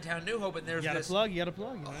through downtown New Hope, and there's You gotta this plug. You gotta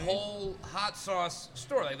plug. You know? whole hot sauce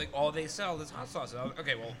store. Like all they sell is hot sauce. And I was,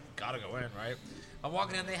 okay, well, gotta go in, right? I'm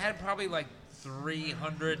walking in. They had probably like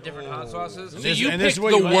 300 different hot sauces. So This- you and this picked is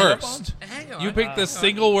what the you ended up worst. Hang on. You picked the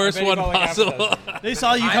single worst bet you one got like half a possible. They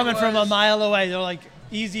saw you I coming from a was- mile away. They're like,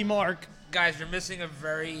 "Easy mark." Guys, you're missing a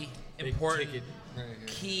very important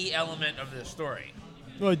key element of this story.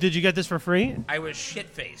 Well, did you get this for free? I was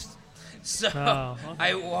shit-faced. So Oh, okay.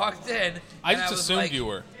 I walked in. I and just was assumed like- you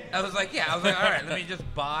were. I was like, yeah. I was like, all right, let me just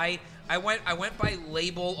buy. I went by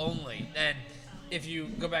label only. And if you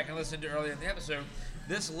go back and listen to earlier in the episode,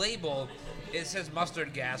 This label, it says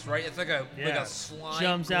mustard gas, right? It's like a slime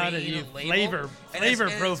jumps out at you. label. Flavor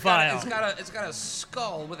profile. It's got a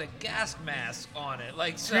skull with a gas mask on it.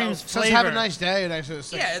 Like Screams Says flavor. have a nice day, and I said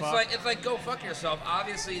yeah, it's like go fuck yourself.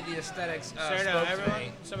 Obviously, the aesthetics spoke to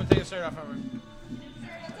me. Someone take a shirt off of her.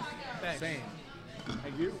 Thanks.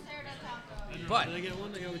 Thank you. But Did I get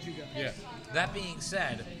one? I got what you got. Yeah. that being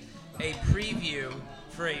said, a preview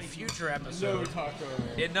for a future episode.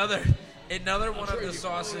 Another one of the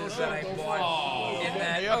sauces that I bought in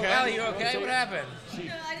that. Oh, Allie, you okay? What happened? I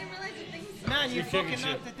didn't realize the thing's Man, you fucking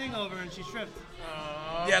knocked the thing over and she tripped.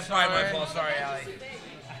 Yeah, it's probably my fault. Sorry, Allie.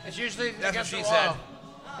 It's usually That's what against she the said. wall.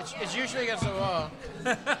 It's usually against the wall.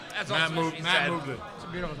 That's also Matt what she moved said. it. It's a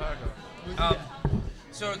beautiful taco.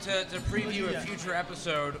 So to preview a future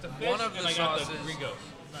episode, one of the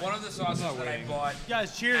sauces that I bought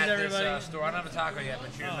Guys, cheers, at everybody. this store. I don't have a taco yet,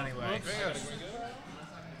 but cheers anyway. Whoops.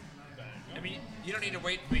 I mean, you don't need to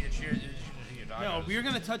wait for me to cheers. You should eat your tacos. No, we're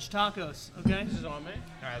gonna touch tacos, okay? This is on me. All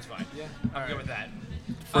right, that's fine. Yeah, I'm good with that.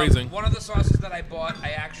 Phrasing. One of the sauces that I bought,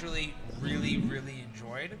 I actually really, really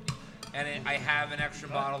enjoyed, and I have an extra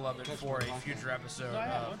bottle of it for a future episode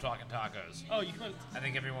of Talking Tacos. Oh, you couldn't. I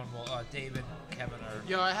think everyone will. David, Kevin, or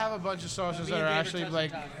Yo, I have a bunch of sauces Me that and are David actually touch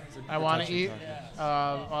like tacos. I want to eat.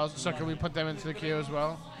 So can we put them into the queue as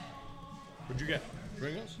well? What'd you get?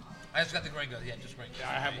 Pringles? I just got the gringos. Yeah, just gringos.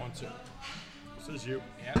 I have one too. This is you.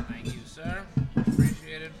 Yeah, thank you, sir.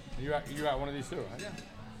 Appreciate it. You got one of these too, right? Yeah.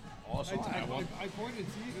 Awesome. I have one. I pointed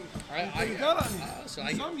to you. I You got on me. so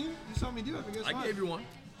You saw me do it. Because I gave you one.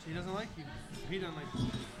 She doesn't like you. He doesn't like you.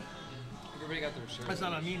 Everybody got their shirt. That's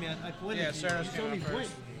not on me, man. I pointed Yeah, to you. Sarah's You saw came me up point.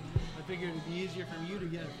 first. I figured it'd be easier for you to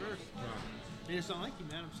get it first. They just don't like you,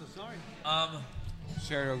 man. I'm so sorry.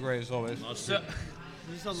 Sarah Gray as always. So,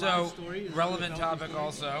 This is a so long story. It's relevant a developing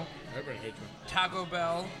topic story. also. Everybody hates me. Taco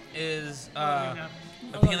Bell is yeah.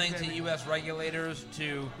 appealing to U.S. regulators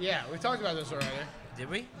to. Yeah, we talked about this already. Did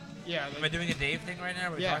we? Yeah, Am I doing a Dave thing right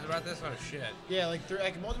now? We Yeah. talked about this. Oh shit! yeah, like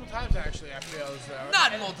multiple times actually. I feel as though.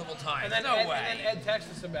 Not multiple times. And then no Ed, way. And then Ed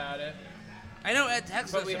texted us about it. I know Ed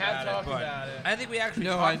texted But us we have about talked it, but about it. I think we actually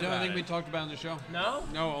No, talked I don't about think it. we talked about it on the show. No?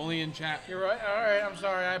 No, only in chat. You're right. All right. I'm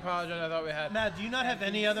sorry. I apologize. I thought we had. Matt, do you not have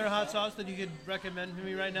any other hot sauce that you could recommend to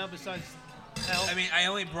me right now besides hell? I mean, I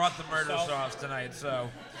only brought the murder sauce tonight,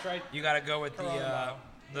 so That's right. you got to go with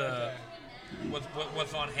the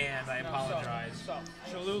what's on hand. I apologize. Salt.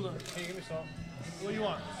 Cholula. Can you give me salt? What do you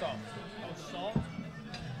want? Salt. Oh, salt?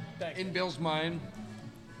 Thank you. In Bill's mind,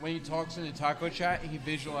 when he talks in the taco chat, he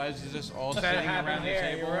visualizes us all That sitting happened around the here.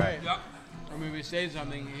 table. You're right. Yep. Or when we say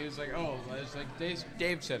something, he was like, "Oh, it's like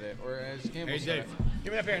Dave said it," or as Campbell Hey, said Dave. it.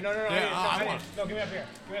 Give me up here. No. Yeah, I no, want. no, give me up here.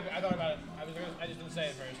 Give me up here. I thought about it. I just didn't say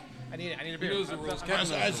it first. I need it. I need a beer. He knows the rules. Kevin As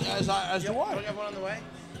knows the rules. do Don't I. you have one on the way?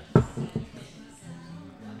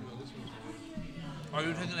 Are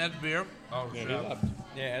you taking Ed's beer? Oh shit!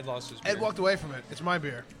 Yeah, Ed lost his. Ed beer. walked away from it. It's my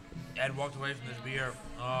beer. Ed walked away from this beer.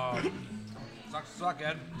 Oh, suck,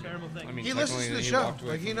 Ed. Terrible thing. I mean, He listens technically, to the he show. walked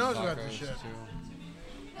away Like, he from knows the about this tacos, shit.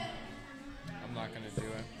 too. I'm not gonna do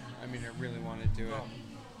it. I mean, I really want to do it.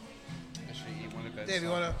 I should eat one of Ed's. Dave, you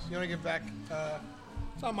wanna give back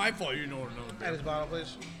It's not my fault you know another Ed's beer. bottle,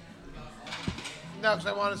 please? No, because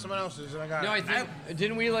I wanted someone else's and I got No, I it. think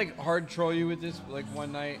didn't we like hard troll you with this like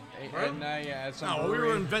one night at night? Yeah, at some No, we brewery?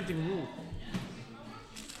 were inventing rules.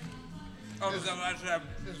 Oh, this is actually.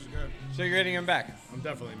 This is good. So you're getting him back. I'm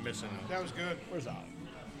definitely missing out. That was good. Where's that?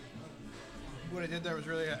 What I did there was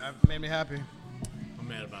really made me happy. I'm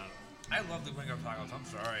mad about it. I love the gringo tacos. I'm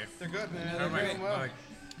sorry. They're good, man. They're They're doing well. like,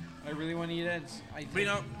 I really want to eat Ed's. but you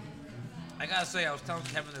know, I gotta say, I was telling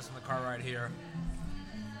Kevin this in the car ride here.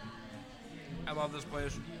 I love this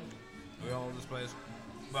place. We all love this place,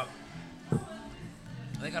 but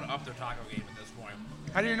they gotta up their taco game at this point.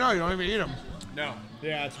 How do you know? You don't even eat them. No,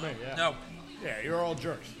 Yeah, it's me. Yeah. no, Yeah, you're all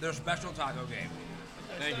jerks. their special taco game.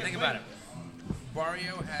 Thank you. Think about it.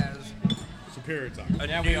 Barrio has Superior taco. a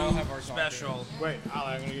Now new we all have our special Wait,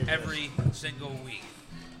 I'm gonna give you every single week.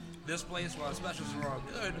 This place, while the specials are all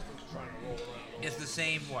good, it's the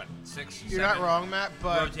same, what, 6, You're 7 not wrong, Matt,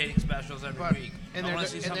 but rotating specials every week. in I their, wanna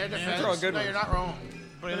see in their something new. defense, They're all good no, ones. you're not wrong.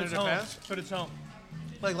 But in But their it's home. defense, But it's home.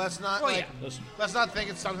 like let's not Well, like yeah. Listen. let's not think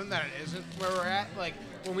it's something that it isn't where we're at. Like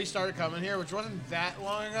when we started coming here, which wasn't that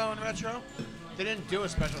long ago in Metro, they didn't do a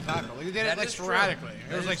special taco. Like they did That it like is true. sporadically.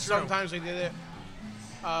 That It was is like true. sometimes they did it.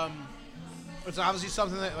 It's obviously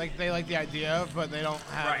something that like they like the idea of, but they don't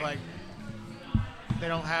have Right. like they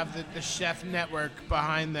don't have the chef network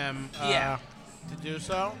behind them Yeah. to do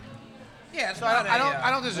so. Yeah, it's So not I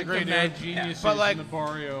don't a, disagree, the dude. mad geniuses But like in the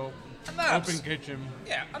barrio I'm not open kitchen.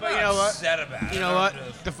 Yeah, I'm But not you know what? upset about it. You know what? I'm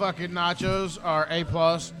just- The fucking nachos are A+.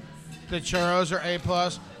 The churros are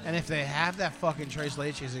A+. And if they have that fucking Tres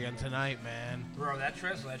Leches again tonight, man. Bro, that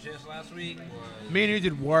Tres Leches last week was... Me and you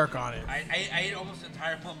did work on it. I ate almost an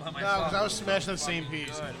entire one by No, myself. because I was It smashing the fucking same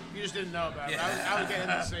piece. good. You just didn't know about it. Yeah. I was getting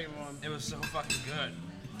the same one. It was so fucking good.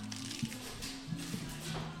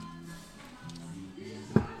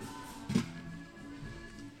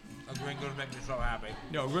 A gringo would make me so happy.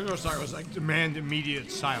 No, Ringo's tacos like demand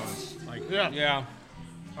immediate silence. Like, Yeah.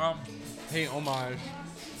 Um, Hey, homage.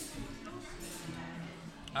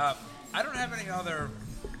 I don't have any other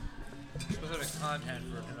specific content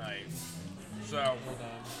for tonight, so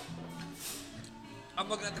I'm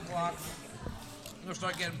looking at the clock. I'm gonna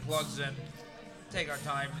start getting plugs in, take our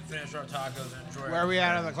time, finish our tacos, and enjoy. Where are we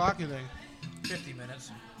at on the clock, you think? 50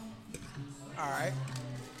 minutes. All right.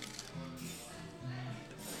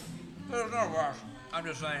 There's no rush. I'm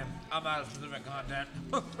just saying, I'm out of specific content.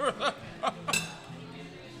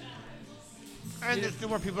 And there's 2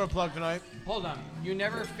 more people to plug tonight. Hold on. You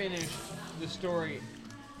never finished the story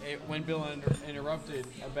when Bill interrupted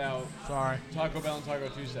about Sorry. Taco Bell and Taco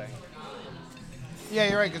Tuesday. Yeah,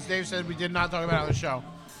 you're right, because Dave said we did not talk about it on the show.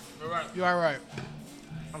 You're right. You are right.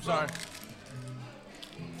 I'm sorry.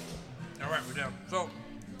 All right, we're done. So,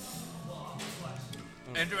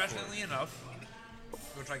 interestingly enough,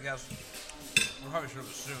 which I guess we probably should have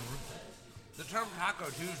assumed, the term Taco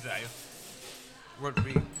Tuesday, which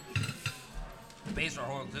we base our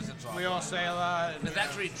whole existence on, We all say a lot. is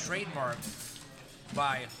actually trademarked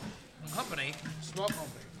by a company,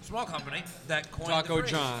 small company, that coined Taco the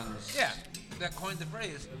phrase. John's. Yeah, that coined the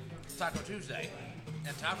phrase Taco Tuesday.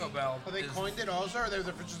 And Taco Bell Oh, they is, coined it also, or they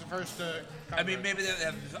were just the first to... I mean, maybe they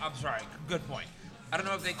have, I'm sorry, good point. I don't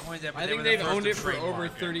know if they coined it, but I they think were the they've first owned to it for over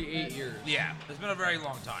trademark it. 38 years. Yeah, it's been a very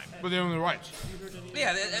long time. But they own the rights.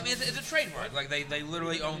 Yeah, I mean, it's a trademark. Like, they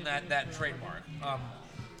literally own that trademark.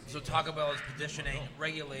 So Taco Bell is petitioning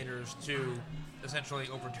regulators to essentially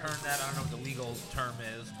overturn that. I don't know what the legal term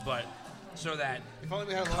is, but so that If only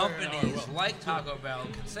we had a lawyer, companies like Taco Bell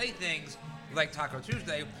can say things like Taco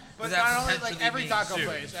Tuesday But without not only, potentially like, every being taco sued.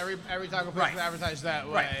 place. Every taco place Right. is advertised that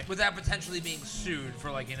way. Right, without potentially being sued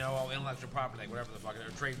for, like, intellectual property, whatever the fuck,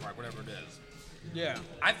 or trademark, whatever it is. Yeah.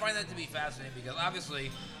 I find that to be fascinating because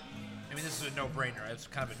obviously, I mean, this is a no-brainer. It's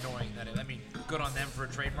kind of annoying that good on them for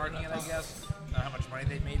trademarking it, I guess. How much money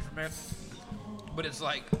they made from it. But it's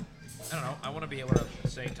like, I don't know. I want to be able to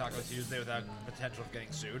say Taco Tuesday without potential of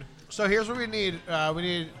getting sued. So here's what we need. We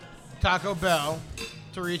need Taco Bell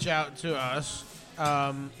to reach out to us,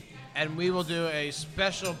 and we will do a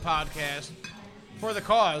special podcast for the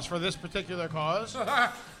cause, for this particular cause,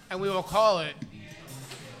 and we will call it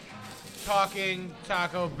Talking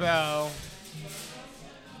Taco Bell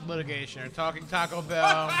Litigation, or Talking Taco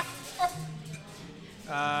Bell.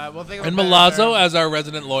 We'll think of And a better Milazzo, term. as our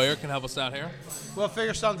resident lawyer, can help us out here. We'll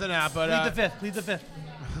figure something out, but Plead the fifth. Plead the fifth.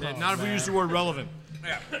 not if we use the word relevant.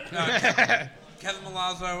 Yeah. Kevin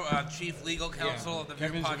Milazzo, Chief Legal Counsel of the Beer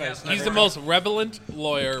Kevin's Podcast. He's the Network. most relevant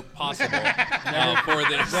lawyer possible for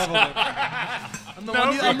this. I'm the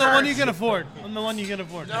one you can afford. I'm the one you can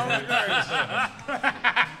afford. no regrets.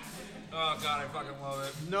 Oh, God, I fucking love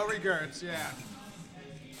it. No regrets. Yeah.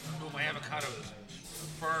 Oh, my avocado is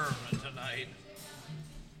firm tonight.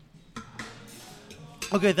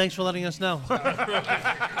 Okay, thanks for letting us know.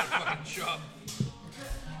 Fucking chub.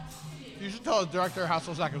 You should tell the director of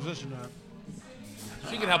household acquisition that.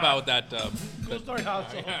 She can help out with that. Cool story,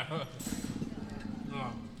 Household.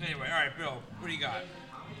 Oh. Anyway, all right, Bill, what do you got?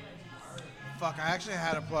 Fuck, I actually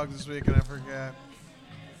had a plug this week and I forget.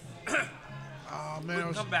 Oh man, We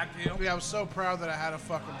can come back to you. Yeah, I was so proud that I had a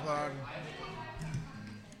fucking plug.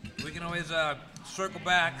 We can always circle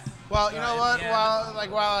back. Well, you know what? Yeah.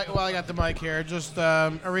 While I got the mic here, just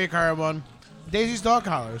a recurring one. Daisy's dog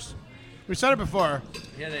collars. We said it before,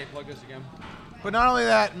 Yeah, they plug us again. but not only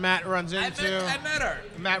that, Matt runs I into. met her.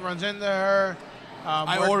 Matt runs into her.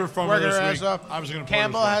 I ordered from her working this ass week. off. I was gonna plug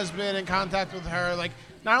Campbell this one. has been in contact with her, like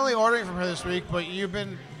not only ordering from her this week, but you've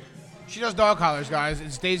been. She does dog collars, guys.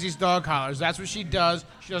 It's Daisy's dog collars. That's what she does.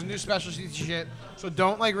 She doesn't do specialty shit. So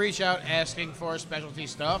don't reach out asking for specialty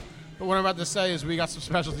stuff. But what I'm about to say is we got some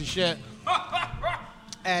specialty shit.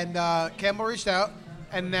 And Campbell reached out,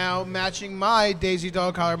 and now matching my Daisy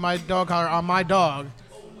dog collar, my dog collar on my dog,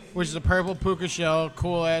 which is a purple puka shell,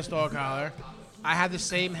 cool ass dog collar. I had the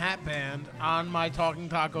same hat band on my Talking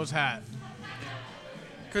Tacos hat.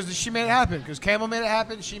 Because she made it happen. Because Campbell made it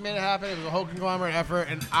happen. She made it happen. It was a whole conglomerate effort,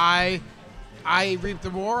 and I reaped the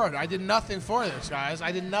reward. I did nothing for this, guys.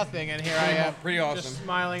 I did nothing, and here I am, Pretty awesome. just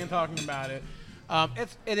smiling and talking about it.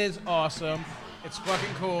 It is awesome. It's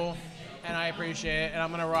fucking cool. and I appreciate it. And I'm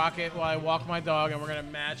going to rock it while I walk my dog, and we're going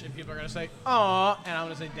to match, and people are going to say, "Aw," and I'm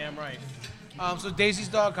going to say, "Damn right." So Daisy's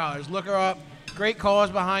Dog Collars. Look her up. Great cause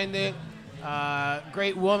behind it.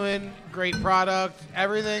 Great woman. Great product.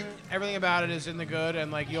 Everything about it is in the good,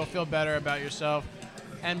 and like you'll feel better about yourself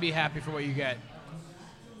and be happy for what you get.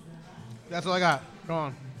 That's all I got. Go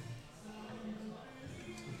on.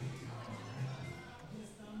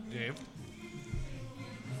 Dave.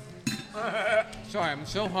 Sorry, I'm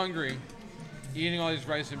so hungry eating all these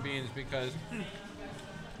rice and beans because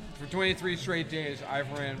for 23 straight days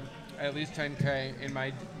I've ran at least 10K in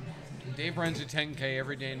my... Dave runs a 10K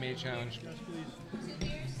every day in May Challenge.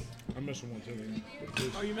 I'm missing one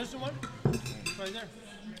too. Oh, you missing one? Right there.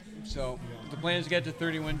 So the plan is to get to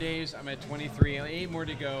 31 days. I'm at 23. 8 more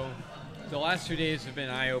to go. The last 2 days have been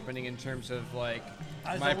eye-opening in terms of like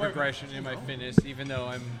my progression and my fitness. Even though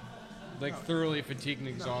I'm like thoroughly fatigued and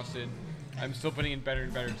exhausted, I'm still putting in better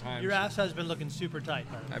and better times. Your ass has been looking super tight.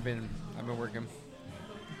 I've been working.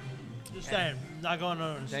 Just saying, not going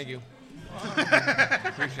unnoticed. Thank you.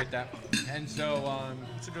 Appreciate that. And so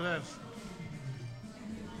It's a good ass.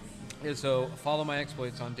 yeah, so follow my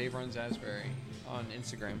exploits on Dave Runs Asbury on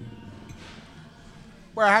Instagram.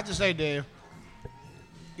 Where I have to say, Dave,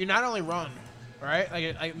 you not only run, right?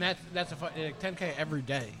 Like that's a 10K every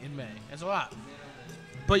day in May. That's a lot.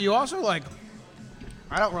 But you also like.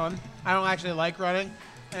 I don't run. I don't actually like running,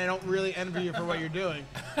 and I don't really envy you for what you're doing.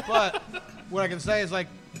 But what I can say is like,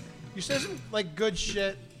 you say some like good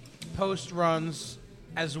shit post runs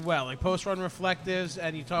as well, like post run reflectives,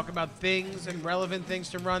 and you talk about things and relevant things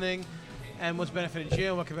to running, and what's benefited you,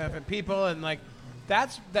 and what can benefit people, and like.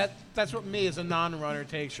 That's what me as a non-runner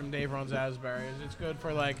takes from Dave Runs Asbury. It's good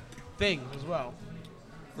for like things as well.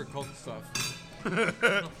 For cult stuff.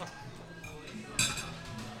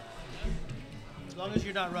 As long as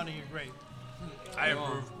you're not running, you're great. I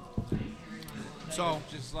approve. So,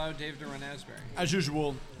 Just allow Dave to run Asbury. as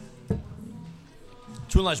usual,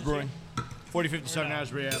 Twin Lights Brewing, 4057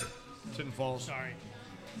 Asbury Ave, Tinton Falls. Sorry.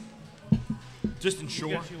 Distant Shore,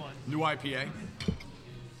 Get you one. new IPA.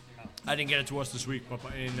 I didn't get it to us this week, but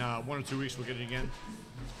in 1 or 2 weeks we'll get it again.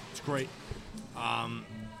 It's great. A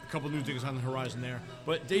couple new things on the horizon there.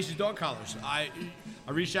 But Daisy's Dog Collars. I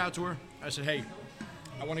reached out to her. I said, hey,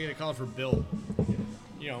 I want to get a collar for Bill.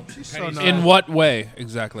 You know, so Penny's- nice. In what way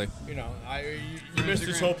exactly? You know, you missed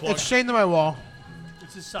this whole plug. It's chained to my wall.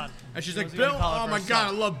 It's his son. And she's He like, was gonna Bill, call it oh for my his God, I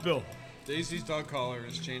son. love Bill. Daisy's dog collar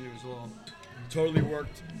is chained to his wall. Totally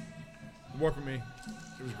worked. Worked with me.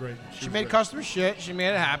 It was great. She was made great. customer shit. She made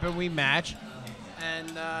it happen. We match, and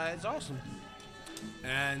it's awesome.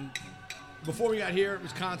 And before we got here,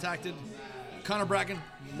 was contacted Connor Bracken,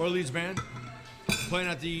 Marlene's band, playing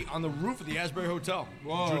on the roof of the Asbury Hotel.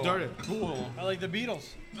 Whoa. Drew Durden. Cool. I like the Beatles.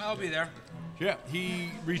 I'll be there. Yeah,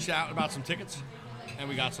 he reached out about some tickets, and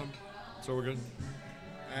we got some, so we're good.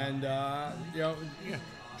 And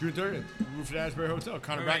Drew Durden, roof of the Asbury Hotel.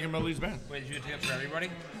 Connor Bracken, Marlene's band. Wait, did you get tickets for everybody?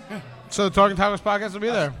 So the Talking Tacos podcast will be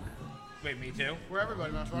there. Wait, me too? Where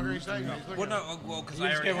everybody, motherfucker. Are you saying? Well, no, well, because You I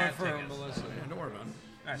just already get one had for tickets. Melissa. Yeah, don't worry about it.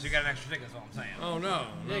 All right, so you got an extra ticket, is all I'm saying. Oh no.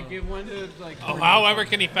 Yeah, give one to like. Oh, however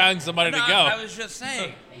can he find somebody No, to go? I was just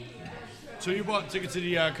saying. So you bought tickets to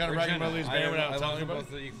the Connor Bracken, Marlene's band without I telling love them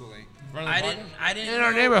anybody? both equally. Running the I party? didn't. In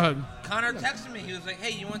our know. neighborhood. Connor texted me. He was like,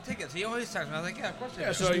 "Hey, you want tickets?" He always texts me. I was like, "Yeah, of course I Yeah,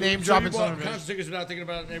 do." so name you dropping bought son of a bitch. concert tickets without thinking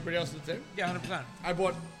about anybody else at the table? Yeah, 100%. I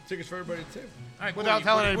bought tickets for everybody at the table. All right, Without cool.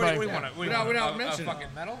 telling What do anybody. you want? Without a mentioning. fucking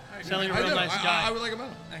medal? All right, Sounding a I real do. nice guy. I would like a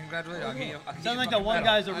medal. congratulations. I'll give you a Sounds like fucking that one medal.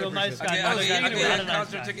 guy's a real nice guy. I'll Nice give guy. you Not a a nice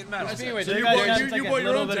concert guy. ticket medal. Speaking of So which, you guy bought, sounds you like a bought your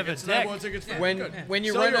little own bit of a tickets, and I dick. bought tickets for when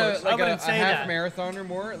you Sell run yours. a I wouldn't say half that. marathon or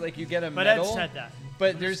more, like you get a But Ed medal. said that.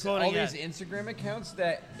 But I'm there's just quoting all these Ed. Instagram accounts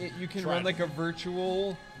that you can Try run it. like a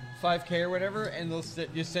virtual 5K or whatever, and they'll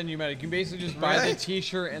just send you a medal. You can basically just buy Really? the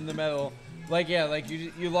T-shirt and the medal. Like you I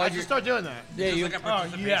log should your. start doing that. Yeah, you. Like a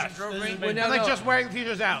participation yes. trophy? This is Well, no, I'm like no. just wearing the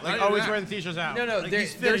t-shirts out. Like Not even always that. wearing the t-shirts out. No, Like, they're,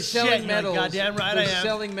 he's fit they're as shit, selling and you're like, medals. "Goddamn right they're I am."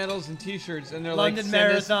 selling medals and T-shirts, and they're London like,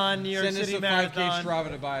 Marathon, New York send us City a 5K Marathon.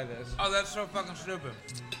 Strava to buy this. Oh, that's so fucking stupid.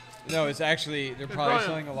 No, it's actually they're probably brilliant.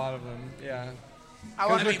 selling a lot of them. Yeah, I because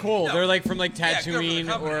want they're mean, cool. no. They're like from like Yeah, good for the Tatooine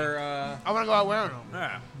company. or I want to go out wearing them.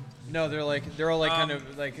 Yeah. no, they're all like kind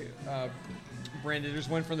of like branded. There's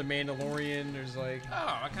one from the Mandalorian. There's like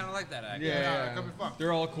Oh, I kind of like that actually. yeah, it could be fun.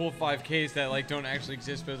 they're all cool 5Ks that like don't actually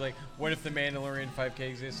exist. But like, what if the Mandalorian 5K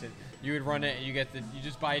existed? You would run it and you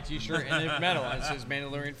just buy a T-shirt and a medal and it says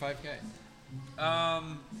Mandalorian 5K.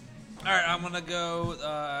 All right, I'm gonna go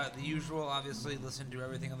the usual. Obviously, listen to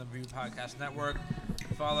everything on the Review Podcast Network.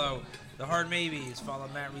 Follow the Hard Maybes. Follow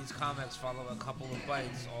Matt Reed's Comics. Follow a couple of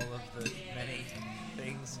bites. All of the many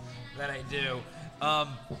things that I do.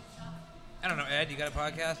 I don't know, Ed, you got a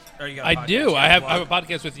podcast? Or you got a I podcast? do. You got I have blog? a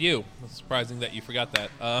podcast with you. It's surprising that you forgot that.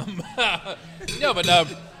 No, but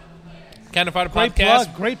Canon Fodder Great podcast.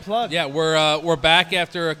 plug. Great plug. Yeah, we're back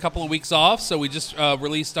after a couple of weeks off. So we just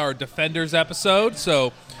released our Defenders episode.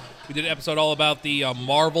 So we did an episode all about the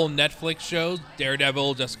Marvel Netflix shows: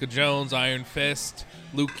 Daredevil, Jessica Jones, Iron Fist,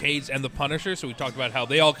 Luke Cage, and The Punisher. So we talked about how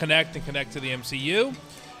they all connect to the MCU.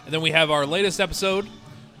 And then we have our latest episode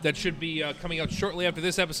that should be coming out shortly after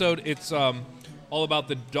this episode. It's all about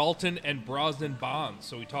the Dalton and Brosnan bonds.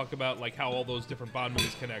 So we talk about like how all those different Bond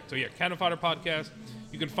movies connect. So yeah, Canon Fodder podcast.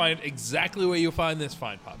 You can find it exactly where you find this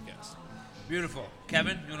fine podcast. Beautiful.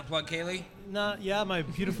 Kevin, you want to plug Kaylee? Yeah, my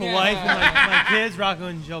beautiful wife and my kids, Rocco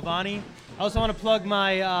and Giovanni. I also want to plug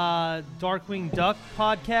my Darkwing Duck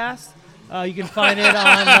podcast. You can find it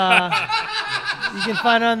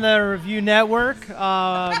on the Review Network.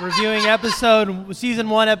 Reviewing season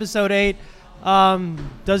 1, episode 8.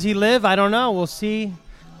 Does he live? I don't know. We'll see.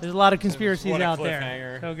 There's a lot of conspiracies What a out there.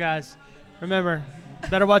 cliffhanger. So guys, remember,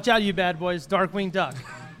 better watch out, you bad boys. Darkwing Duck.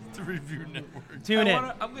 The Review Network. Tune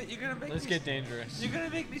in. Let's get dangerous. You're gonna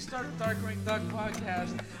make me start a Darkwing Duck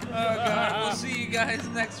podcast. Oh God! We'll see you guys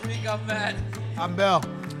next week. I'm Matt. I'm Bill.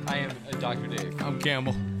 I am Dr. Dave. I'm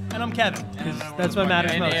Campbell. And I'm Kevin, because that's what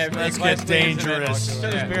matters most. Let's get dangerous.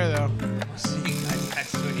 Still this beer though. See you